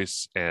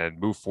choice and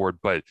move forward.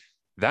 But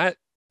that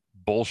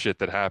bullshit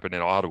that happened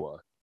in Ottawa,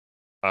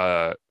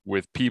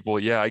 with people,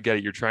 yeah, I get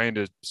it. You're trying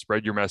to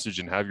spread your message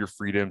and have your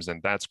freedoms,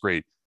 and that's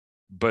great.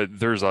 But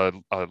there's a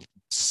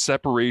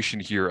separation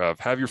here of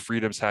have your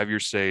freedoms, have your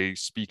say,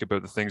 speak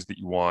about the things that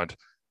you want,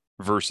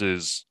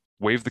 versus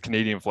wave the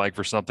Canadian flag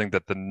for something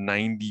that the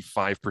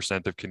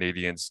 95% of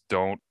Canadians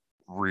don't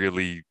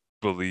really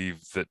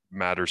believe that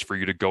matters for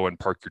you to go and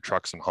park your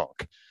trucks and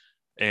honk.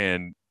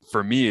 And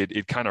for me,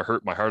 it kind of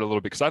hurt my heart a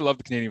little bit because I love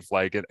the Canadian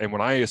flag. And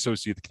when I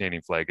associate the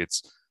Canadian flag,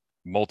 it's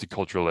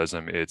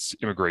multiculturalism, it's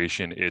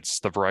immigration, it's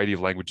the variety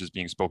of languages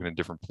being spoken in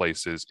different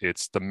places,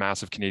 it's the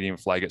massive Canadian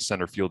flag at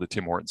center field at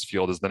Tim Hortons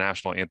Field as the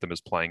national anthem is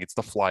playing, it's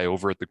the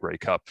flyover at the Grey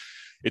Cup,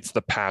 it's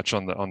the patch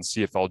on the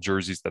CFL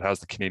jerseys that has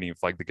the Canadian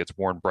flag that gets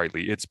worn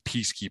brightly, it's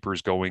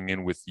peacekeepers going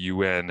in with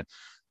UN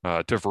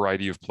to a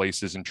variety of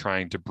places and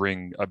trying to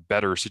bring a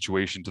better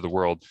situation to the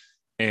world.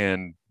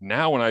 And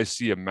now when I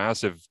see a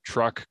massive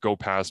truck go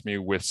past me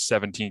with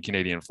 17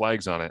 Canadian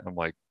flags on it, I'm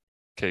like,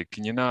 okay,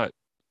 can you not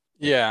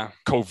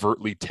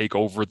covertly take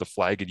over the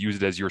flag and use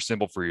it as your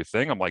symbol for your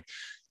thing? I'm like,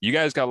 you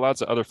guys got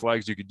lots of other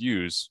flags you could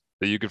use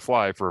that you could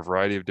fly for a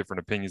variety of different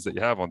opinions that you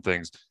have on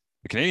things.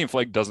 The Canadian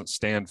flag doesn't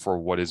stand for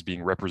what is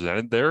being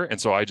represented there. And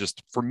so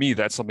for me,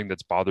 that's something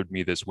that's bothered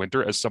me this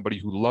winter as somebody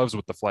who loves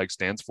what the flag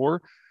stands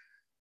for.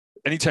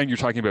 Anytime you're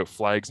talking about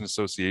flags and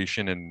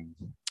association and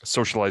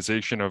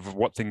socialization of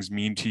what things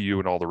mean to you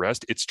and all the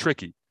rest, it's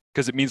tricky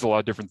because it means a lot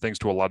of different things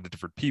to a lot of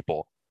different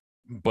people.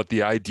 But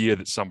the idea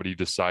that somebody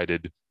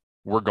decided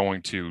we're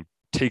going to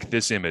take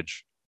this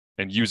image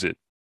and use it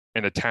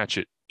and attach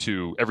it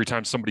to every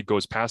time somebody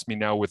goes past me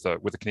now with a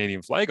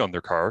Canadian flag on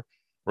their car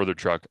or their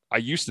truck, I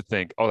used to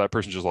think, oh, that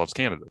person just loves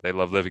Canada. They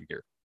love living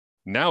here.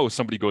 Now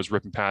somebody goes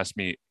ripping past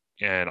me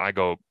and I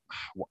go,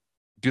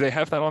 do they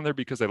have that on there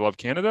because they love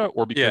Canada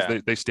or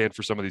because they stand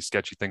for some of these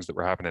sketchy things that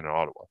were happening in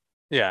Ottawa?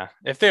 Yeah.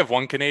 If they have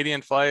one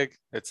Canadian flag,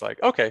 it's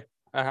like, okay,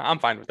 I'm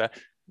fine with that.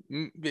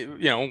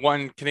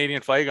 One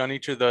Canadian flag on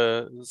each of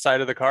the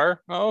side of the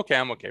car. Oh, okay,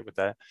 I'm okay with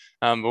that.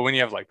 But when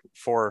you have like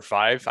 4 or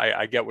 5,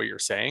 I get what you're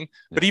saying.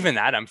 But even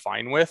that I'm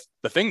fine with.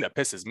 The thing that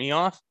pisses me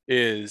off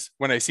is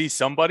when I see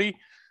somebody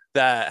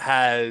that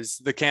has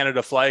the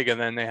Canada flag and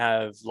then they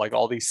have like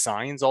all these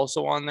signs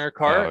also on their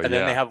car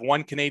then they have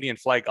one Canadian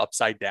flag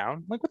upside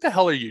down. Like, what the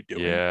hell are you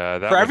doing? Yeah,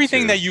 for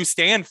everything that you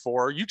stand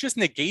for, you just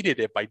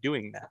negated it by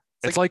doing that.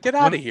 It's like get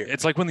out of here.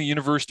 It's like when the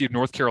University of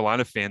North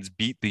Carolina fans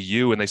beat the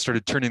U and they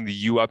started turning the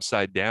U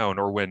upside down,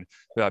 or when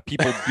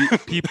people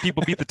beat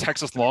the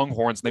Texas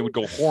Longhorns and they would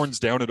go horns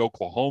down at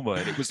Oklahoma,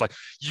 and it was like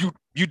you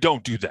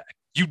don't do that.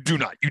 You do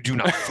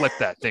not flip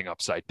that thing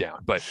upside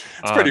down. But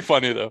it's pretty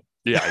funny though.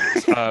 Yeah,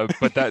 it is.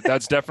 But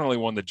that's definitely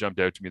one that jumped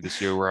out to me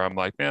this year where I'm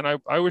like, man,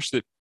 I wish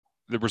that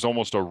there was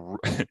almost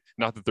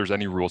not that there's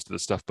any rules to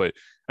this stuff, but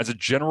as a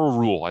general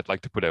rule, I'd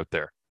like to put out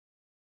there,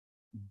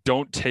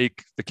 don't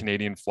take the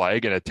Canadian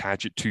flag and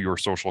attach it to your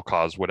social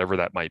cause, whatever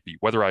that might be.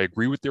 Whether I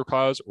agree with your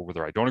cause or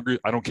whether I don't agree,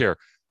 I don't care.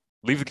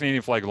 Leave the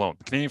Canadian flag alone.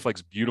 The Canadian flag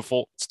is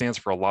beautiful. It stands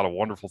for a lot of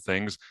wonderful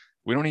things.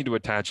 We don't need to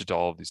attach it to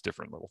all of these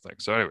different little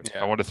things. So anyways,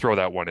 I want to throw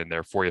that one in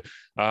there for you.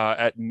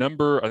 I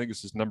think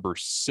this is number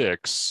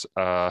 6,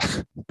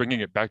 bringing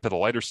it back to the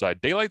lighter side,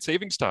 daylight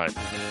savings time.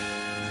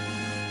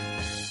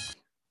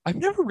 I've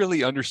never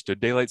really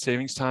understood daylight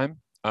savings time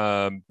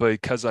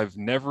because I've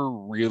never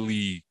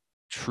really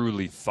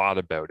truly thought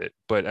about it.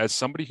 But as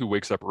somebody who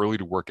wakes up early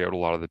to work out a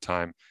lot of the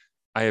time,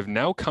 I have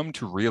now come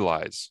to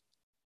realize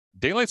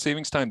daylight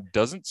savings time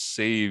doesn't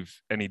save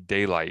any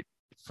daylight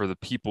for the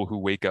people who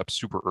wake up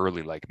super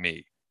early like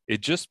me.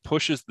 It just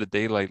pushes the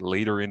daylight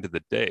later into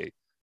the day.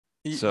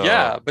 So,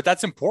 yeah, but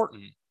that's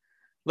important.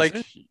 Like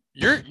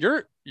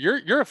you're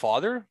a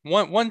father.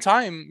 One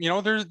time, you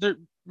know, there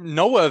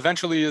Noah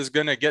eventually is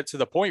going to get to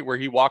the point where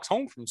he walks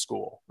home from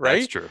school,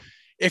 right? That's true.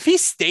 If he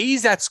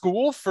stays at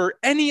school for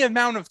any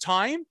amount of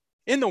time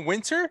in the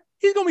winter,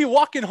 he's going to be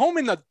walking home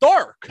in the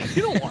dark.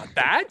 You don't want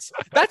that.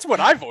 That's what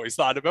I've always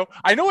thought about.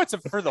 I know it's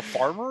for the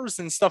farmers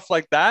and stuff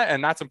like that,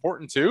 and that's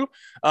important too.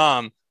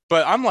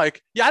 But I'm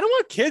like, yeah, I don't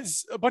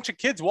want a bunch of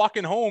kids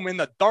walking home in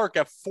the dark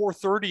at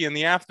 4:30 in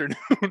the afternoon.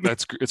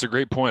 It's a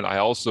great point. I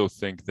also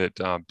think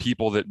that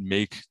people that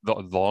make the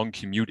long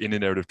commute in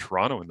and out of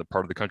Toronto and the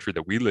part of the country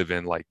that we live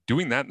in, like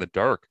doing that in the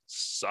dark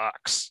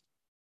sucks.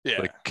 Yeah.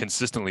 Like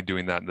consistently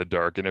doing that in the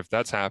dark. And if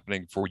that's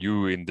happening for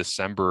you in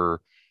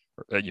December,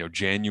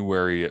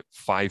 January at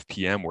 5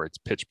 p.m. where it's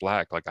pitch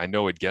black, like I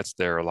know it gets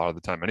there a lot of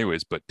the time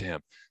anyways, but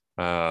damn.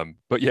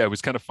 But yeah, it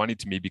was kind of funny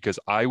to me because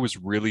I was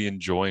really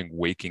enjoying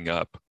waking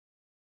up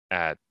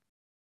at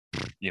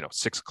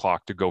 6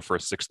 o'clock to go for a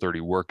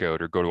 6:30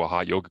 workout or go to a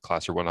hot yoga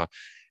class or whatnot.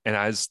 And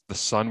as the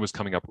sun was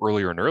coming up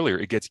earlier and earlier,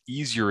 it gets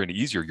easier and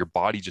easier. Your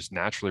body just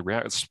naturally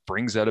reacts,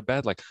 springs out of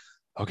bed like,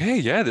 okay,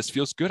 yeah, this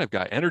feels good. I've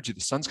got energy.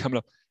 The sun's coming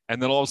up.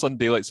 And then all of a sudden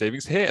daylight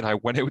savings hit. And I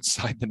went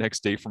outside the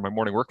next day for my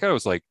morning workout. I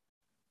was like,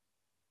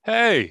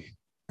 hey,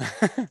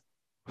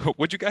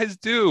 what'd you guys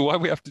do? Why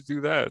we have to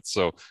do that?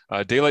 So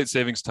daylight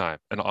savings time,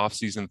 an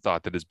off-season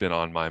thought that has been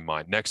on my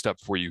mind. Next up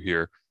for you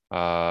here.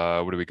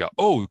 What do we got?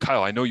 Oh,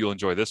 Kyle, I know you'll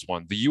enjoy this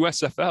one. The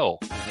USFL.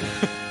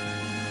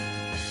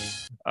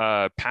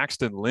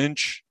 Paxton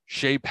Lynch,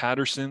 Shea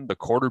Patterson, the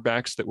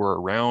quarterbacks that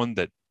were around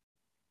that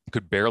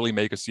could barely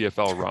make a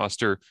CFL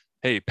roster.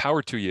 Hey,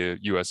 power to you,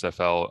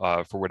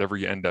 USFL, for whatever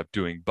you end up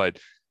doing. But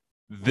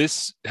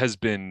this has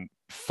been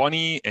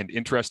funny and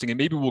interesting, and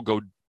maybe we'll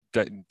go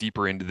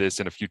deeper into this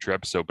in a future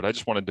episode, but I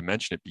just wanted to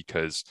mention it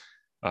because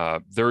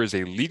there is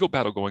a legal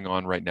battle going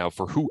on right now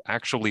for who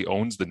actually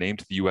owns the name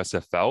to the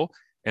USFL.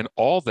 And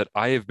all that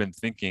I have been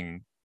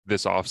thinking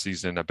this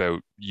offseason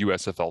about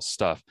USFL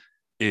stuff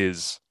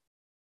is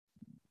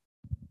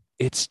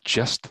it's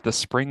just the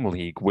Spring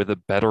League with a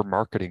better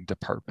marketing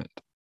department.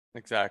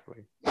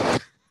 Exactly.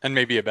 And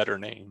maybe a better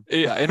name.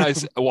 Yeah. And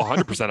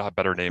 100% a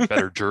better name,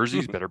 better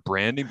jerseys, better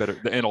branding, better,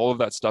 and all of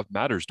that stuff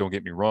matters. Don't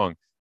get me wrong.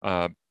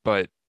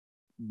 But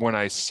when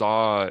I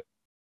saw,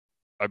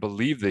 I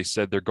believe they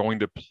said they're going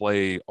to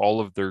play all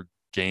of their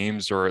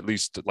games, or at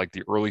least like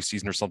the early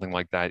season or something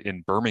like that,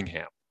 in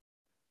Birmingham.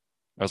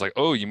 I was like,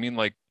 oh, you mean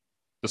like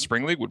the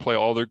Spring League would play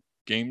all their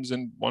games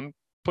in one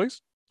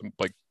place?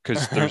 Like,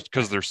 because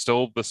there's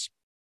still the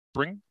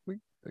Spring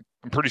League?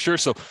 I'm pretty sure.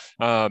 So,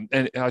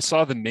 and I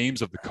saw the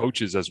names of the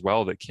coaches as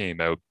well that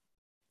came out.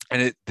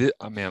 And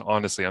man,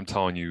 honestly, I'm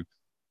telling you,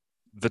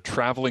 the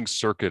traveling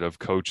circuit of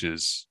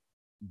coaches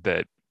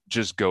that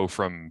just go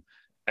from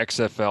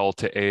XFL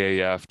to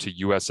AAF to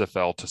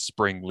USFL to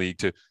Spring League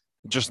to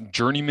just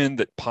journeymen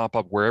that pop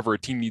up wherever a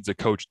team needs a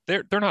coach.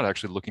 They're not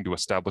actually looking to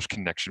establish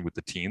connection with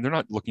the team. They're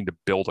not looking to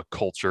build a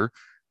culture.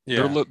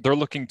 Yeah. They're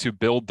looking to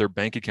build their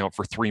bank account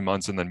for 3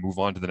 months and then move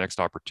on to the next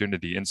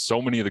opportunity. And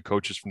so many of the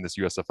coaches from this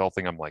USFL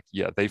thing, I'm like,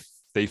 yeah,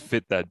 they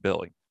fit that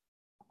billing.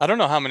 I don't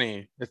know how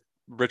many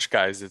rich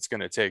guys it's going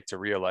to take to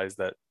realize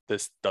that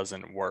this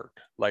doesn't work.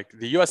 Like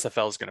the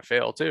USFL is going to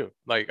fail too.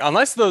 Like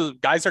unless those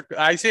guys are,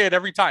 I say it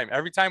every time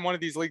one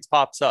of these leagues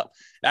pops up,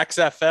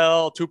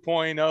 XFL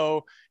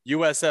 2.0,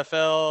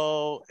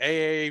 USFL,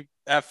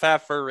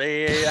 AAFF or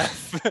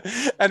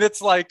AAF. And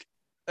it's like,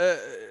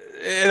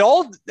 it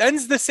all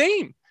ends the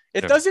same.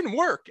 It doesn't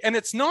work. And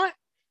it's not,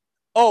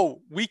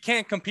 oh, we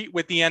can't compete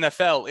with the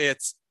NFL.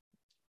 It's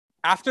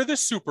after the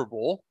Super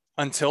Bowl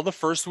until the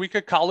first week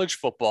of college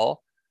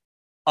football,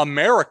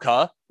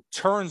 America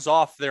turns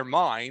off their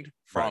mind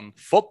from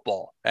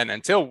football. And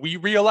until we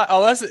realize,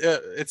 unless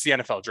it's the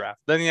NFL draft,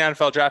 then the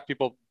NFL draft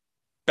people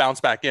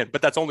bounce back in,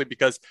 but that's only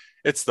because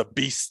it's the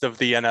beast of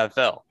the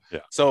NFL. Yeah.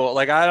 So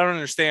like, I don't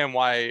understand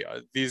why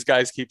these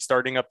guys keep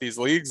starting up these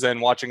leagues and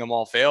watching them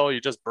all fail.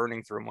 You're just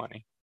burning through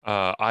money.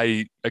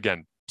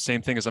 Again,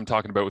 same thing as I'm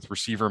talking about with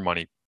receiver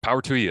money.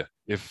 Power to you.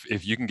 If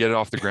you can get it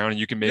off the ground and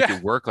you can make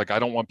it work, like I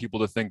don't want people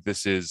to think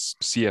this is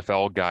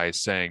CFL guys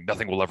saying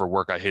nothing will ever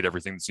work. I hate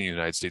everything that's in the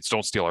United States.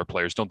 Don't steal our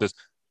players. Don't this.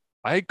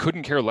 I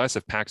couldn't care less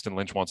if Paxton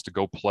Lynch wants to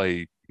go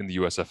play in the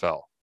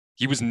USFL.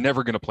 He was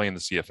never going to play in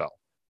the CFL.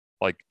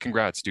 Like,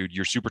 congrats, dude.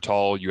 You're super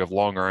tall. You have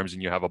long arms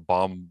and you have a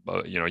bomb.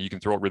 You can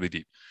throw it really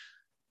deep.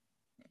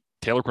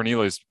 Taylor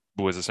Cornelius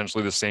was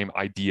essentially the same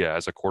idea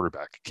as a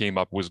quarterback. Came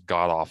up, was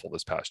god awful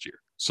this past year.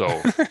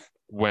 So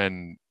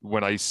when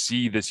I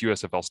see this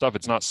USFL stuff,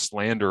 it's not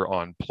slander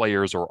on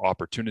players or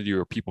opportunity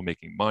or people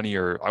making money,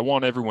 or I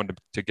want everyone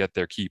to get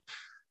their keep.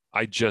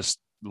 I just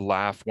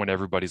laugh when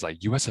everybody's like,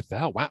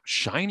 USFL, wow,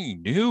 shiny,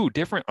 new,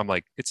 different. I'm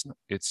like,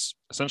 it's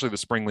essentially the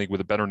Spring League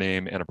with a better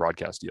name and a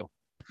broadcast deal.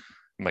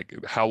 Like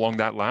how long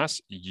that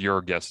lasts,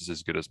 your guess is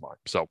as good as mine.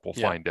 So we'll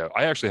find out.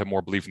 I actually have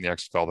more belief in the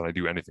XFL than I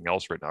do anything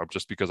else right now,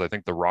 just because I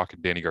think The Rock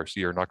and Danny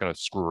Garcia are not going to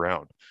screw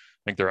around.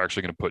 I think they're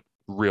actually going to put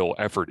real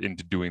effort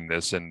into doing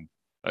this. And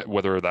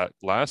whether that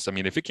lasts, I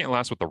mean, if it can't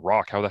last with The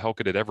Rock, how the hell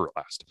could it ever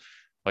last?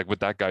 Like with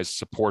that guy's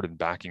support and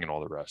backing and all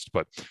the rest.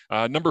 But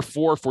number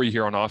 4 for you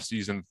here on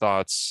off-season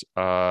thoughts,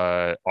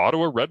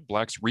 Ottawa Red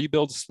Blacks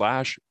rebuild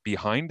 /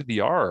 Behind the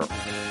R.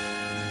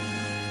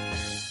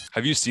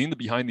 Have you seen the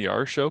Behind the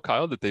R show,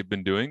 Kyle, that they've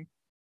been doing?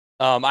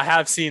 I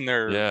have seen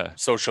their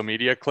social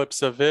media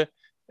clips of it.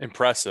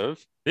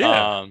 Impressive.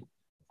 Yeah.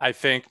 I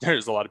think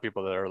there's a lot of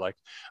people that are like,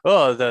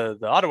 oh, the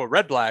Ottawa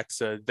Red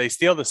Blacks, they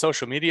steal the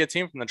social media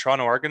team from the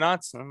Toronto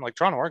Argonauts. And I'm like,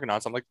 Toronto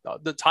Argonauts? I'm like,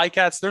 the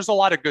Ticats, there's a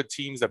lot of good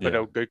teams that put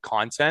out good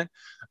content.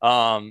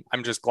 I'm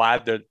just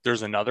glad that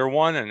there's another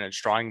one and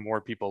it's drawing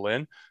more people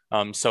in.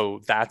 So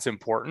that's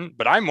important.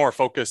 But I'm more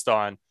focused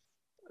on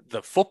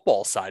the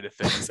football side of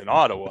things in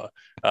Ottawa.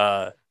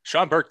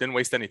 Sean Burke didn't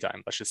waste any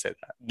time. Let's just say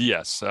that.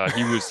 Yes,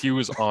 he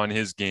was on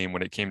his game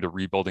when it came to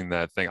rebuilding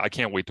that thing. I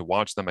can't wait to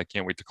watch them. I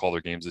can't wait to call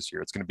their games this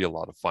year. It's going to be a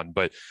lot of fun.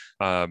 But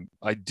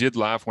I did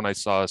laugh when I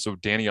saw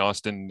Danny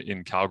Austin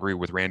in Calgary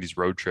with Randy's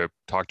road trip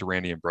talked to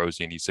Randy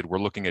Ambrosie, and he said, we're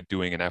looking at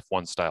doing an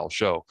F1 style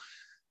show.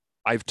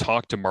 I've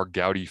talked to Mark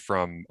Gowdy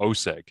from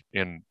OSEG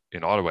in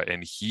Ottawa,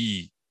 and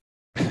he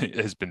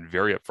has been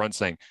very upfront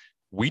saying,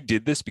 we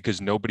did this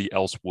because nobody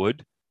else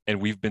would. And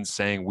we've been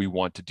saying we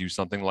want to do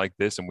something like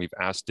this, and we've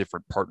asked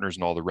different partners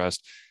and all the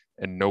rest,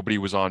 and nobody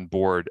was on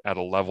board at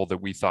a level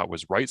that we thought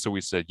was right. So we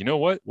said, you know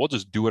what, we'll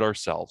just do it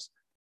ourselves.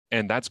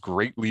 And that's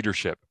great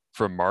leadership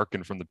from Mark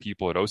and from the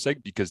people at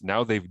OSEG, because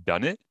now they've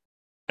done it,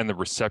 and the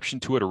reception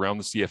to it around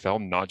the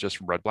CFL, not just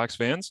from Red Blacks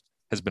fans,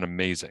 has been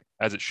amazing,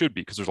 as it should be,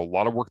 because there's a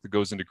lot of work that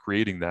goes into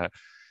creating that.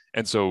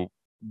 And so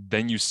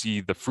then you see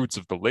the fruits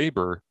of the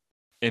labor.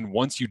 And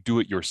once you do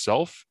it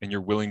yourself and you're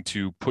willing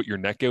to put your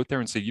neck out there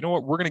and say, you know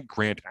what, we're going to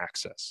grant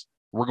access.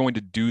 We're going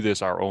to do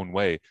this our own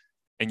way.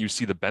 And you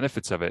see the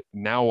benefits of it.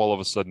 Now, all of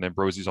a sudden,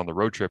 Ambrosie's on the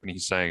road trip and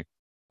he's saying,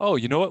 oh,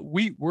 you know what,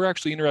 we're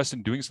actually interested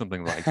in doing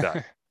something like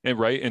that. And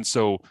right. And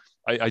so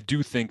I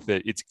do think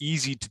that it's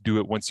easy to do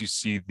it once you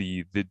see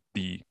the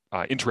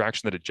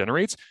interaction that it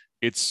generates.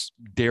 It's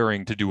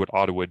daring to do what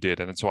Ottawa did.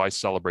 And so I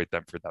celebrate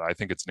them for that. I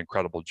think it's an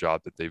incredible job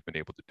that they've been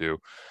able to do,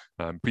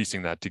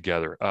 piecing that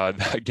together.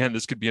 Again,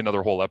 this could be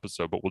another whole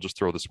episode, but we'll just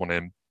throw this one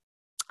in.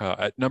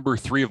 At number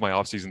 3 of my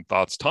offseason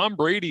thoughts, Tom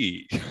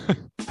Brady.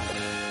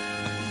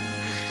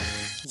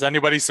 Is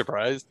anybody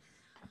surprised?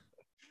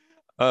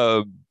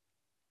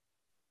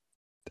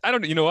 I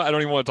don't even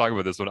want to talk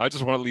about this one. I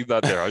just want to leave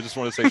that there. I just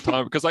want to say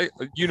Tom, because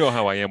you know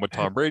how I am with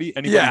Tom Brady.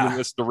 Anybody who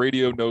listens to the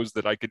radio knows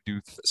that I could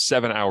do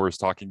 7 hours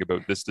talking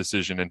about this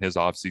decision and his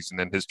offseason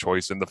and his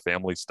choice and the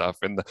family stuff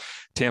and the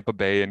Tampa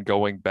Bay and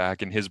going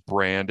back and his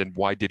brand and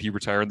why did he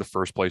retire in the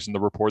first place and the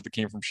report that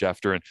came from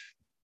Schefter. And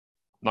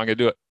I'm not going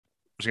to do it.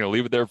 I'm just going to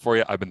leave it there for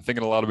you. I've been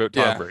thinking a lot about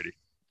Tom Brady.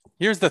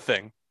 Here's the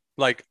thing.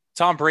 Like,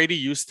 Tom Brady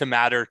used to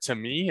matter to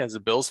me as a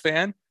Bills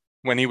fan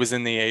when he was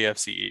in the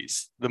AFC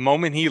East. The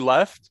moment he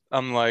left,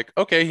 I'm like,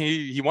 okay,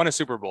 he won a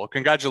Super Bowl.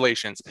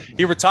 Congratulations.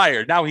 He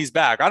retired. Now he's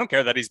back. I don't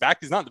care that he's back.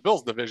 He's not in the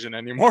Bills division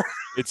anymore.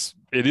 It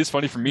is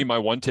funny for me. My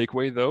one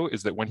takeaway, though,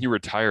 is that when he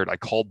retired, I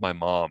called my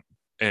mom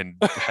and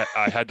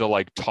I had to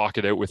like talk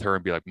it out with her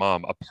and be like,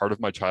 Mom, a part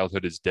of my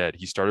childhood is dead.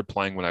 He started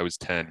playing when I was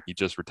 10. He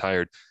just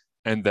retired.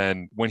 And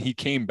then when he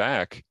came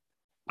back,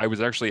 I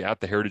was actually at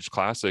the Heritage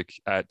Classic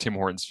at Tim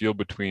Hortons Field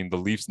between the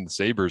Leafs and the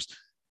Sabres.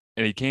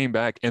 And he came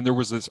back and there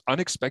was this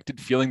unexpected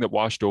feeling that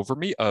washed over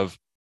me of,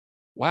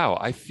 wow,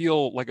 I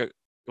feel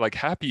like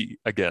happy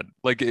again.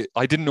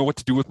 I didn't know what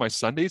to do with my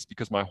Sundays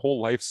because my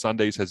whole life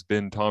Sundays has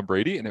been Tom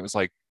Brady. And it was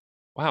like,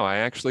 wow, I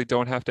actually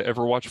don't have to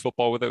ever watch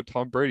football without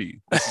Tom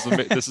Brady.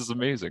 This is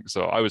amazing.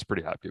 So I was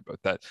pretty happy about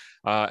that.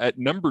 At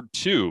number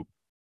 2,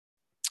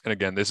 and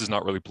again, this is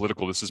not really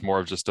political. This is more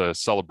of just a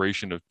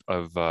celebration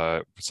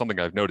of something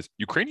I've noticed.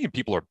 Ukrainian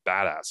people are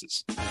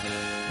badasses.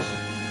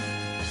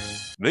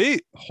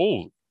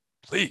 Holy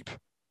bleep.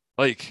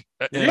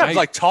 You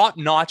have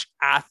top-notch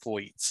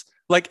athletes.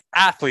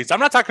 I'm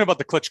not talking about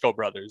the Klitschko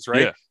brothers,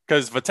 right?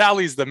 Because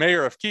Vitaly's the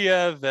mayor of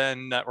Kiev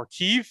or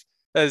Kyiv,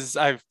 as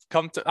I've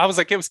come to. I was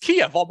like, it was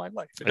Kiev all my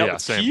life.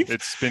 Same. Kyiv.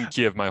 It's been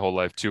Kiev my whole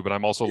life too, but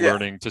I'm also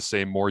learning to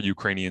say more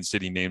Ukrainian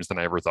city names than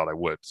I ever thought I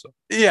would. So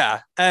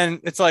and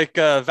it's like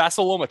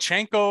Vasyl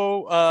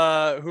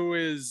Lomachenko, who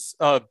is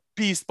a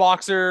beast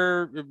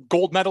boxer,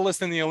 gold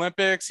medalist in the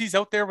Olympics. He's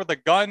out there with a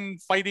gun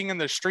fighting in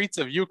the streets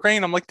of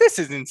Ukraine. I'm like, this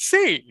is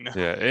insane.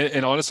 Yeah,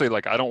 and honestly,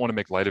 I don't want to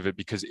make light of it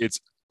because it's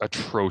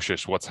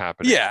atrocious what's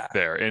happening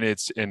there,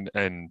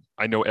 and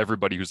I know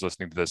everybody who's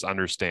listening to this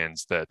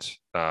understands that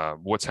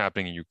what's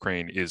happening in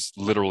Ukraine is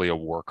literally a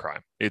war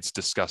crime. It's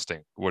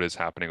disgusting what is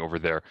happening over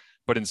there.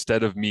 But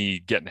instead of me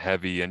getting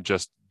heavy and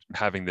just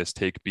having this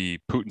take be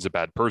Putin's a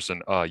bad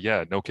person,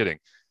 no kidding.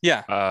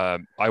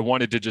 I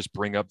wanted to just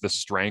bring up the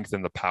strength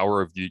and the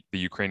power of the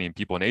Ukrainian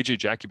people. And AJ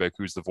Jakubek,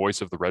 who's the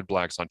voice of the Red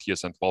Blacks on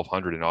TSN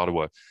 1200 in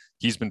Ottawa,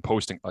 he's been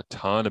posting a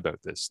ton about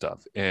this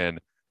stuff. And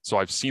So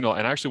I've seen,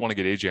 and I actually want to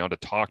get AJ on to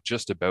talk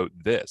just about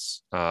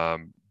this,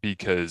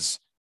 because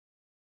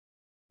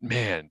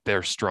man,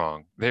 they're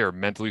strong. They are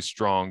mentally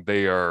strong.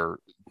 They are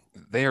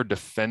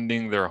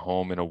defending their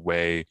home in a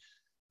way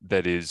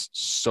that is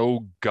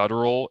so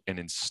guttural and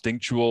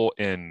instinctual.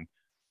 And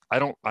I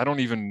don't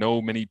even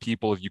know many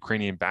people of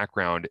Ukrainian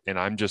background, and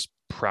I'm just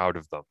proud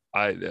of them.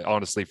 I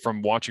honestly,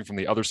 from watching from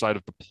the other side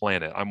of the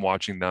planet, I'm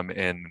watching them,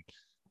 and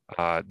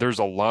there's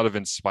a lot of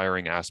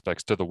inspiring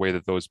aspects to the way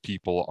that those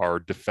people are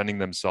defending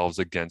themselves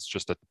against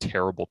just a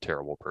terrible,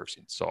 terrible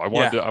person. So I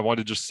wanted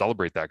to just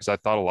celebrate that, because I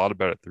thought a lot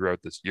about it throughout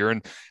this year,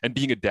 and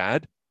being a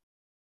dad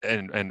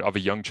and of a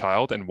young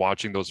child, and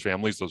watching those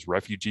families, those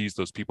refugees,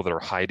 those people that are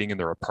hiding in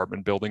their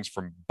apartment buildings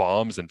from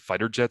bombs and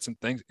fighter jets and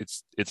things.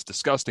 It's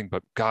disgusting,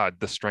 but God,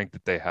 the strength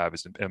that they have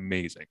is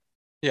amazing.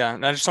 Yeah,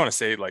 and I just want to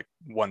say like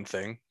one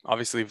thing.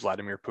 Obviously,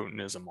 Vladimir Putin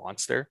is a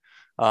monster,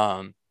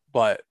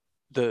 but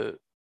the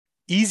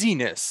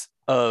easiness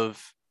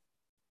of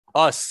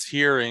us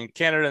here in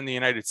Canada and the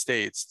United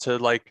States to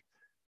like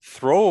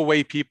throw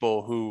away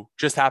people who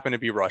just happen to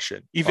be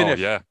Russian, even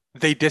if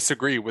they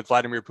disagree with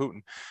Vladimir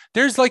Putin.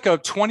 There's like a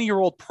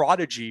 20-year-old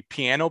prodigy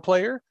piano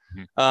player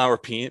or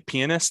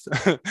pianist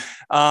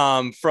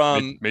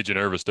from made you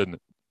nervous, didn't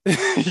it?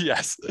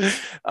 Yes.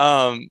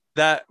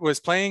 That was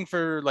playing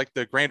for like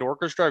the Grand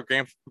Orchestra,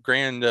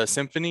 Grand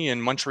Symphony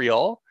in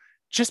Montreal.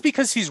 Just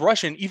because he's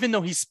Russian, even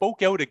though he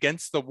spoke out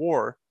against the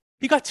war,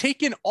 he got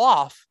taken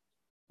off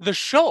the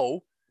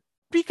show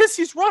because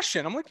he's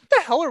Russian. I'm like, what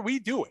the hell are we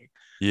doing?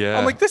 Yeah.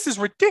 I'm like, this is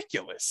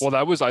ridiculous. Well,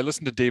 I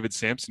listened to David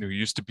Sampson, who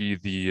used to be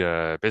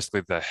the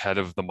basically the head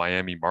of the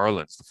Miami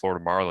Marlins, the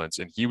Florida Marlins,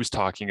 and he was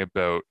talking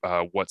about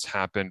what's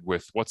happened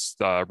with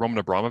Roman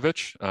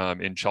Abramovich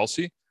in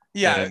Chelsea.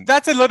 Yeah, and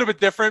that's a little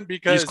bit different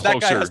because that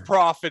guy has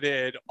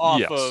profited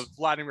off of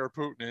Vladimir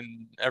Putin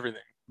and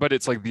everything. But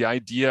it's like the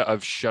idea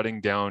of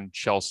shutting down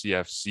Chelsea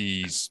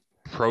FC's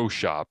pro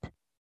shop.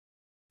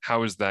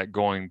 How is that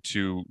going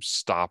to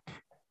stop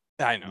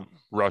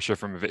Russia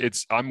from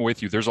I'm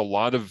with you. There's a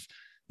lot of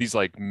these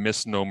like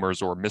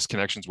misnomers or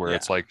misconnections where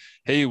it's like,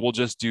 hey, we'll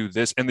just do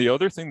this. And the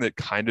other thing that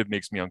kind of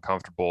makes me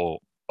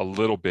uncomfortable a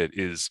little bit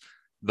is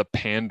the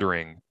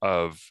pandering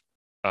of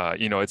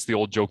it's the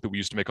old joke that we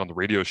used to make on the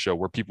radio show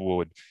where people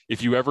would,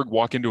 if you ever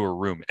walk into a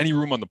room, any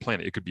room on the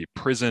planet, it could be a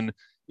prison,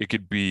 it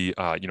could be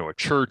a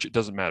church, it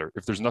doesn't matter.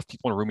 If there's enough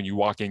people in a room and you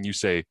walk in, you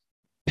say,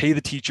 pay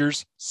the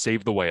teachers,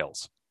 save the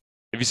whales.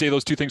 If you say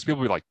those two things, people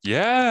will be like,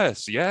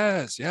 yes,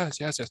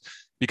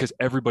 because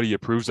everybody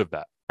approves of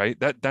that, right?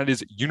 That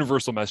is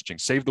universal messaging.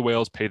 Save the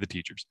whales, pay the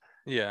teachers.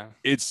 Yeah.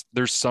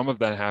 There's some of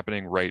that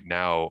happening right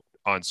now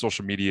on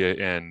social media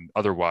and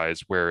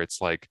otherwise, where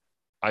it's like,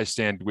 I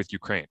stand with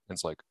Ukraine. And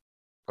it's like,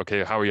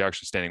 okay, how are you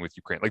actually standing with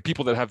Ukraine? Like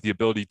people that have the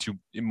ability to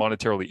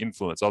monetarily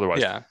influence otherwise.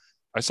 Yeah.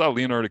 I saw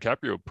Leonardo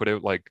DiCaprio put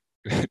out like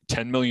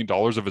 $10 million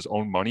of his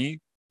own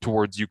money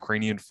towards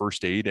Ukrainian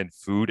first aid and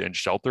food and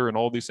shelter and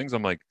all these things.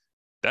 I'm like,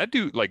 that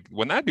dude, like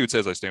when that dude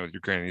says I stand with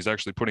Ukraine and he's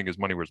actually putting his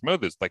money where his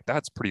mouth is, like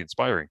that's pretty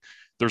inspiring.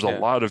 There's a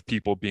lot of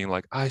people being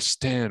like, I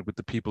stand with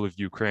the people of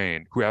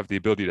Ukraine who have the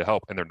ability to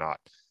help, and they're not.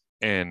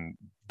 And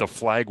the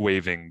flag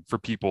waving for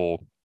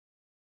people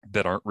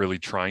that aren't really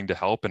trying to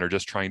help and are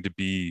just trying to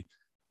be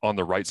on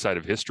the right side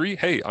of history.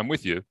 Hey, I'm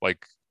with you.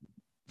 Like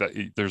that,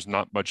 there's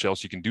not much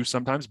else you can do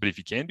sometimes, but if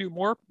you can do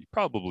more, you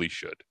probably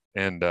should.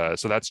 And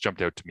so that's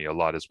jumped out to me a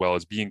lot, as well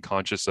as being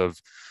conscious of,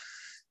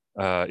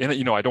 and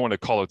I don't want to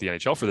call out the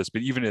NHL for this,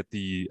 but even at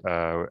the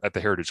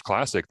Heritage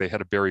Classic, they had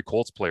a Barrie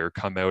Colts player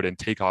come out and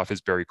take off his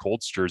Barrie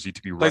Colts jersey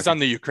to be plays on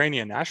the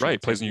Ukrainian national team.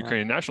 Plays on the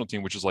Ukrainian national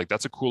team, which is like,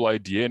 that's a cool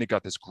idea. And it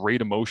got this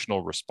great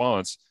emotional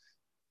response,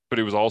 but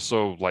it was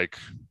also like,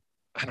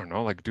 I don't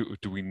know, like,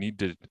 do we need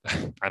to,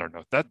 I don't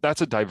know,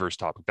 that's a diverse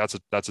topic. That's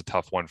a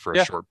tough one for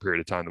a short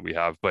period of time that we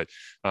have, but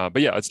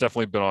yeah, it's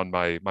definitely been on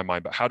my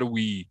mind. But how do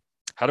we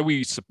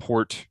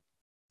support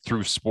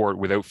through sport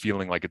without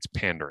feeling like it's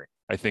pandering,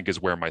 I think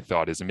is where my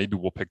thought is. And maybe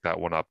we'll pick that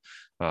one up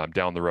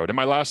down the road. And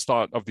my last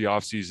thought of the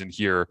offseason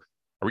here,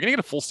 are we going to get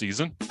a full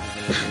season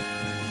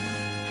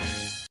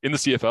in the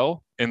CFL?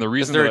 And the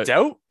reason is there a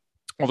doubt?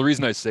 Well, the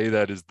reason I say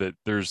that is that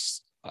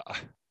there's,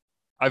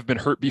 I've been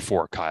hurt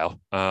before, Kyle.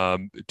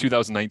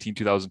 2019,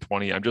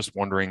 2020. I'm just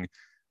wondering,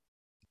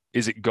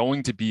 is it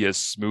going to be as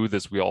smooth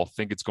as we all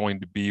think it's going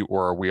to be,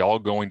 or are we all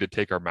going to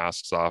take our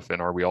masks off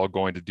and are we all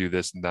going to do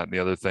this and that and the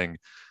other thing,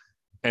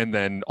 and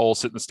then all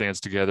sit in the stands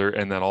together,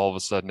 and then all of a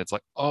sudden it's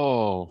like,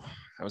 oh,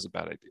 that was a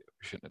bad idea.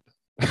 We shouldn't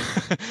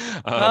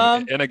have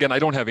done. And again, I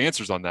don't have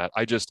answers on that.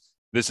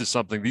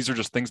 These are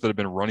just things that have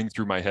been running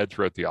through my head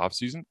throughout the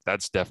offseason.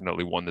 That's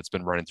definitely one that's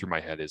been running through my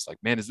head, is like,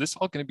 man, is this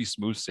all going to be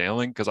smooth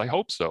sailing? Because I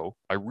hope so.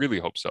 I really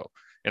hope so.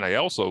 And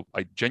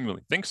I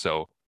genuinely think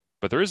so.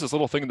 But there is this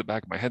little thing in the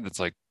back of my head that's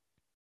like,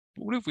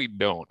 what if we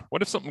don't?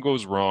 What if something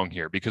goes wrong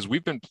here? Because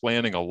we've been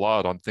planning a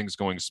lot on things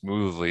going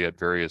smoothly at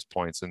various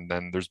points. And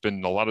then there's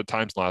been a lot of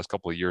times in the last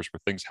couple of years where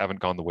things haven't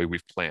gone the way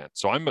we've planned.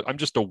 So I'm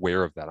just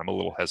aware of that. I'm a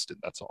little hesitant.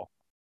 That's all.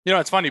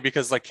 It's funny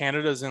because like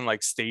Canada's in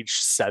like stage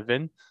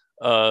 7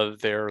 of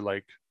their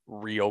like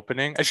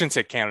reopening. I shouldn't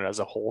say Canada as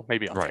a whole,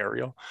 maybe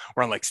Ontario. Right.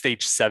 We're on like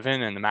stage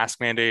 7 and the mask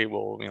mandate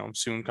will,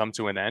 soon come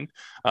to an end.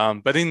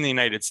 But in the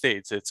United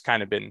States, it's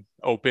kind of been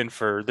open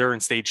they're in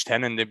stage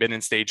 10 and they've been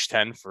in stage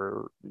 10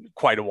 for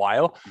quite a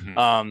while.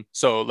 Mm-hmm.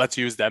 So let's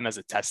use them as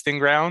a testing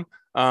ground.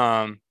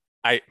 I'm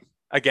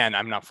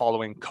not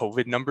following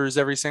COVID numbers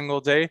every single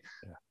day,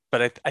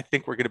 but I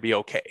think we're going to be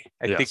okay.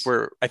 I think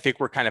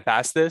we're kind of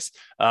past this.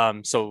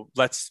 So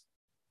let's,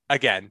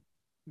 again,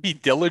 be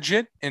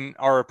diligent in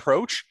our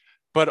approach,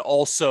 but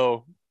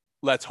also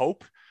let's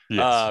hope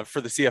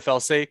for the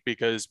CFL's sake,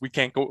 because we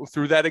can't go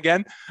through that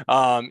again.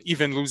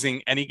 Even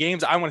losing any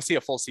games, I want to see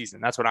a full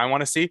season. That's what I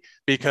want to see,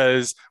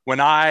 because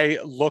when I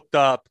looked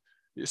up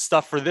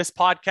stuff for this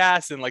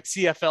podcast and like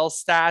CFL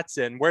stats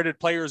and where did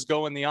players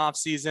go in the off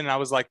season, I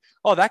was like,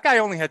 oh, that guy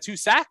only had 2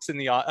 sacks in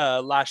the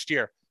last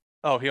year.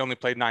 Oh, he only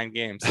played 9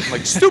 games.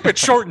 Like, stupid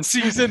shortened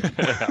season.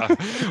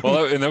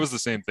 Well, and that was the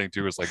same thing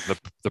too. It was like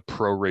the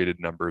prorated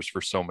numbers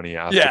for so many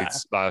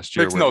athletes last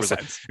year. Makes no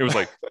sense. It was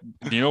like,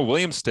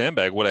 William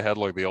Stanbag would have had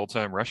like the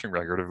all-time rushing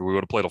record if we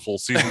would have played a full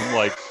season.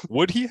 Like,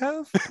 would he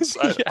have?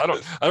 I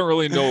don't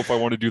really know if I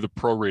want to do the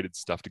prorated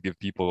stuff to give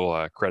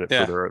people credit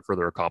for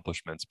their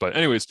accomplishments. But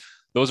anyways,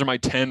 those are my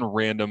 10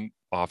 random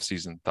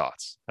off-season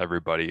thoughts,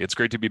 everybody. It's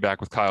great to be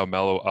back with Kyle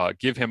Mello.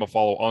 Give him a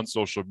follow on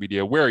social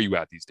media. Where are you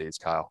at these days,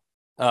 Kyle?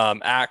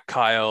 At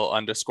Kyle_Mello_.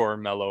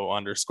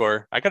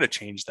 I got to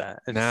change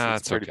that.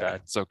 It's pretty okay.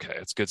 Bad. It's okay.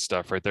 It's good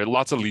stuff right there.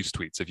 Lots of Leafs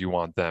tweets if you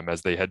want them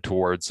as they head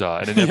towards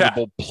an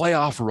inevitable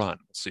playoff run.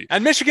 We'll see.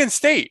 And Michigan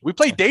State. We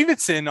play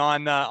Davidson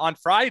on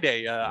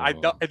Friday. I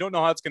don't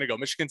know how it's going to go.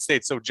 Michigan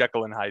State's so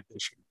Jekyll and Hyde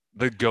this year.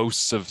 The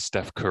ghosts of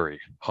Steph Curry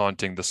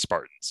haunting the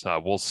Spartans.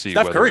 We'll see.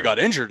 Steph Curry got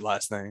injured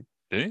last night.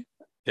 Did he?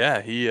 Yeah,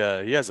 he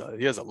has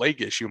a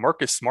leg issue.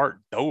 Marcus Smart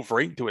dove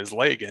right into his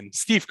leg, and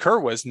Steve Kerr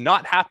was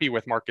not happy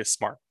with Marcus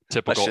Smart.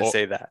 Typical, let's just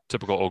say that.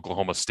 Typical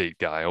Oklahoma State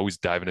guy, always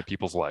diving at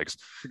people's legs.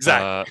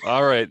 Exactly.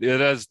 All right,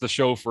 it is the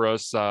show for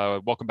us.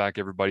 Welcome back,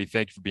 everybody.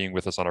 Thank you for being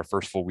with us on our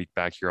first full week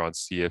back here on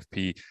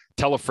CFP.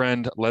 Tell a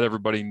friend, let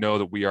everybody know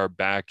that we are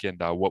back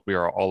and what we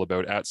are all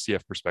about. At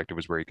CF Perspective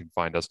is where you can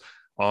find us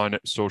on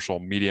social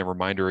media. And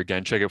reminder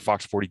again, check out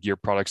Fox 40 Gear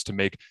products to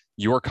make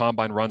your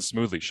combine run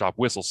smoothly. Shop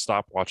whistles,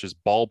 stopwatches,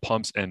 ball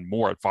pumps, and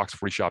more at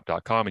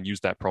fox40shop.com and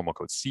use that promo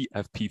code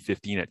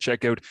CFP15 at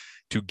checkout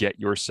to get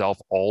yourself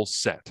all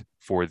set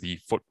for the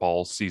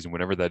football season,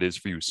 whenever that is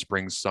for you,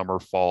 spring, summer,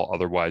 fall.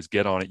 Otherwise,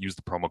 get on it. Use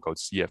the promo code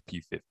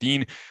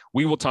CFP15.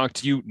 We will talk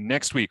to you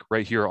next week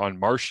right here on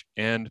Marsh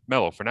and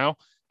Mello. For now,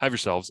 have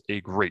yourselves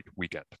a great weekend.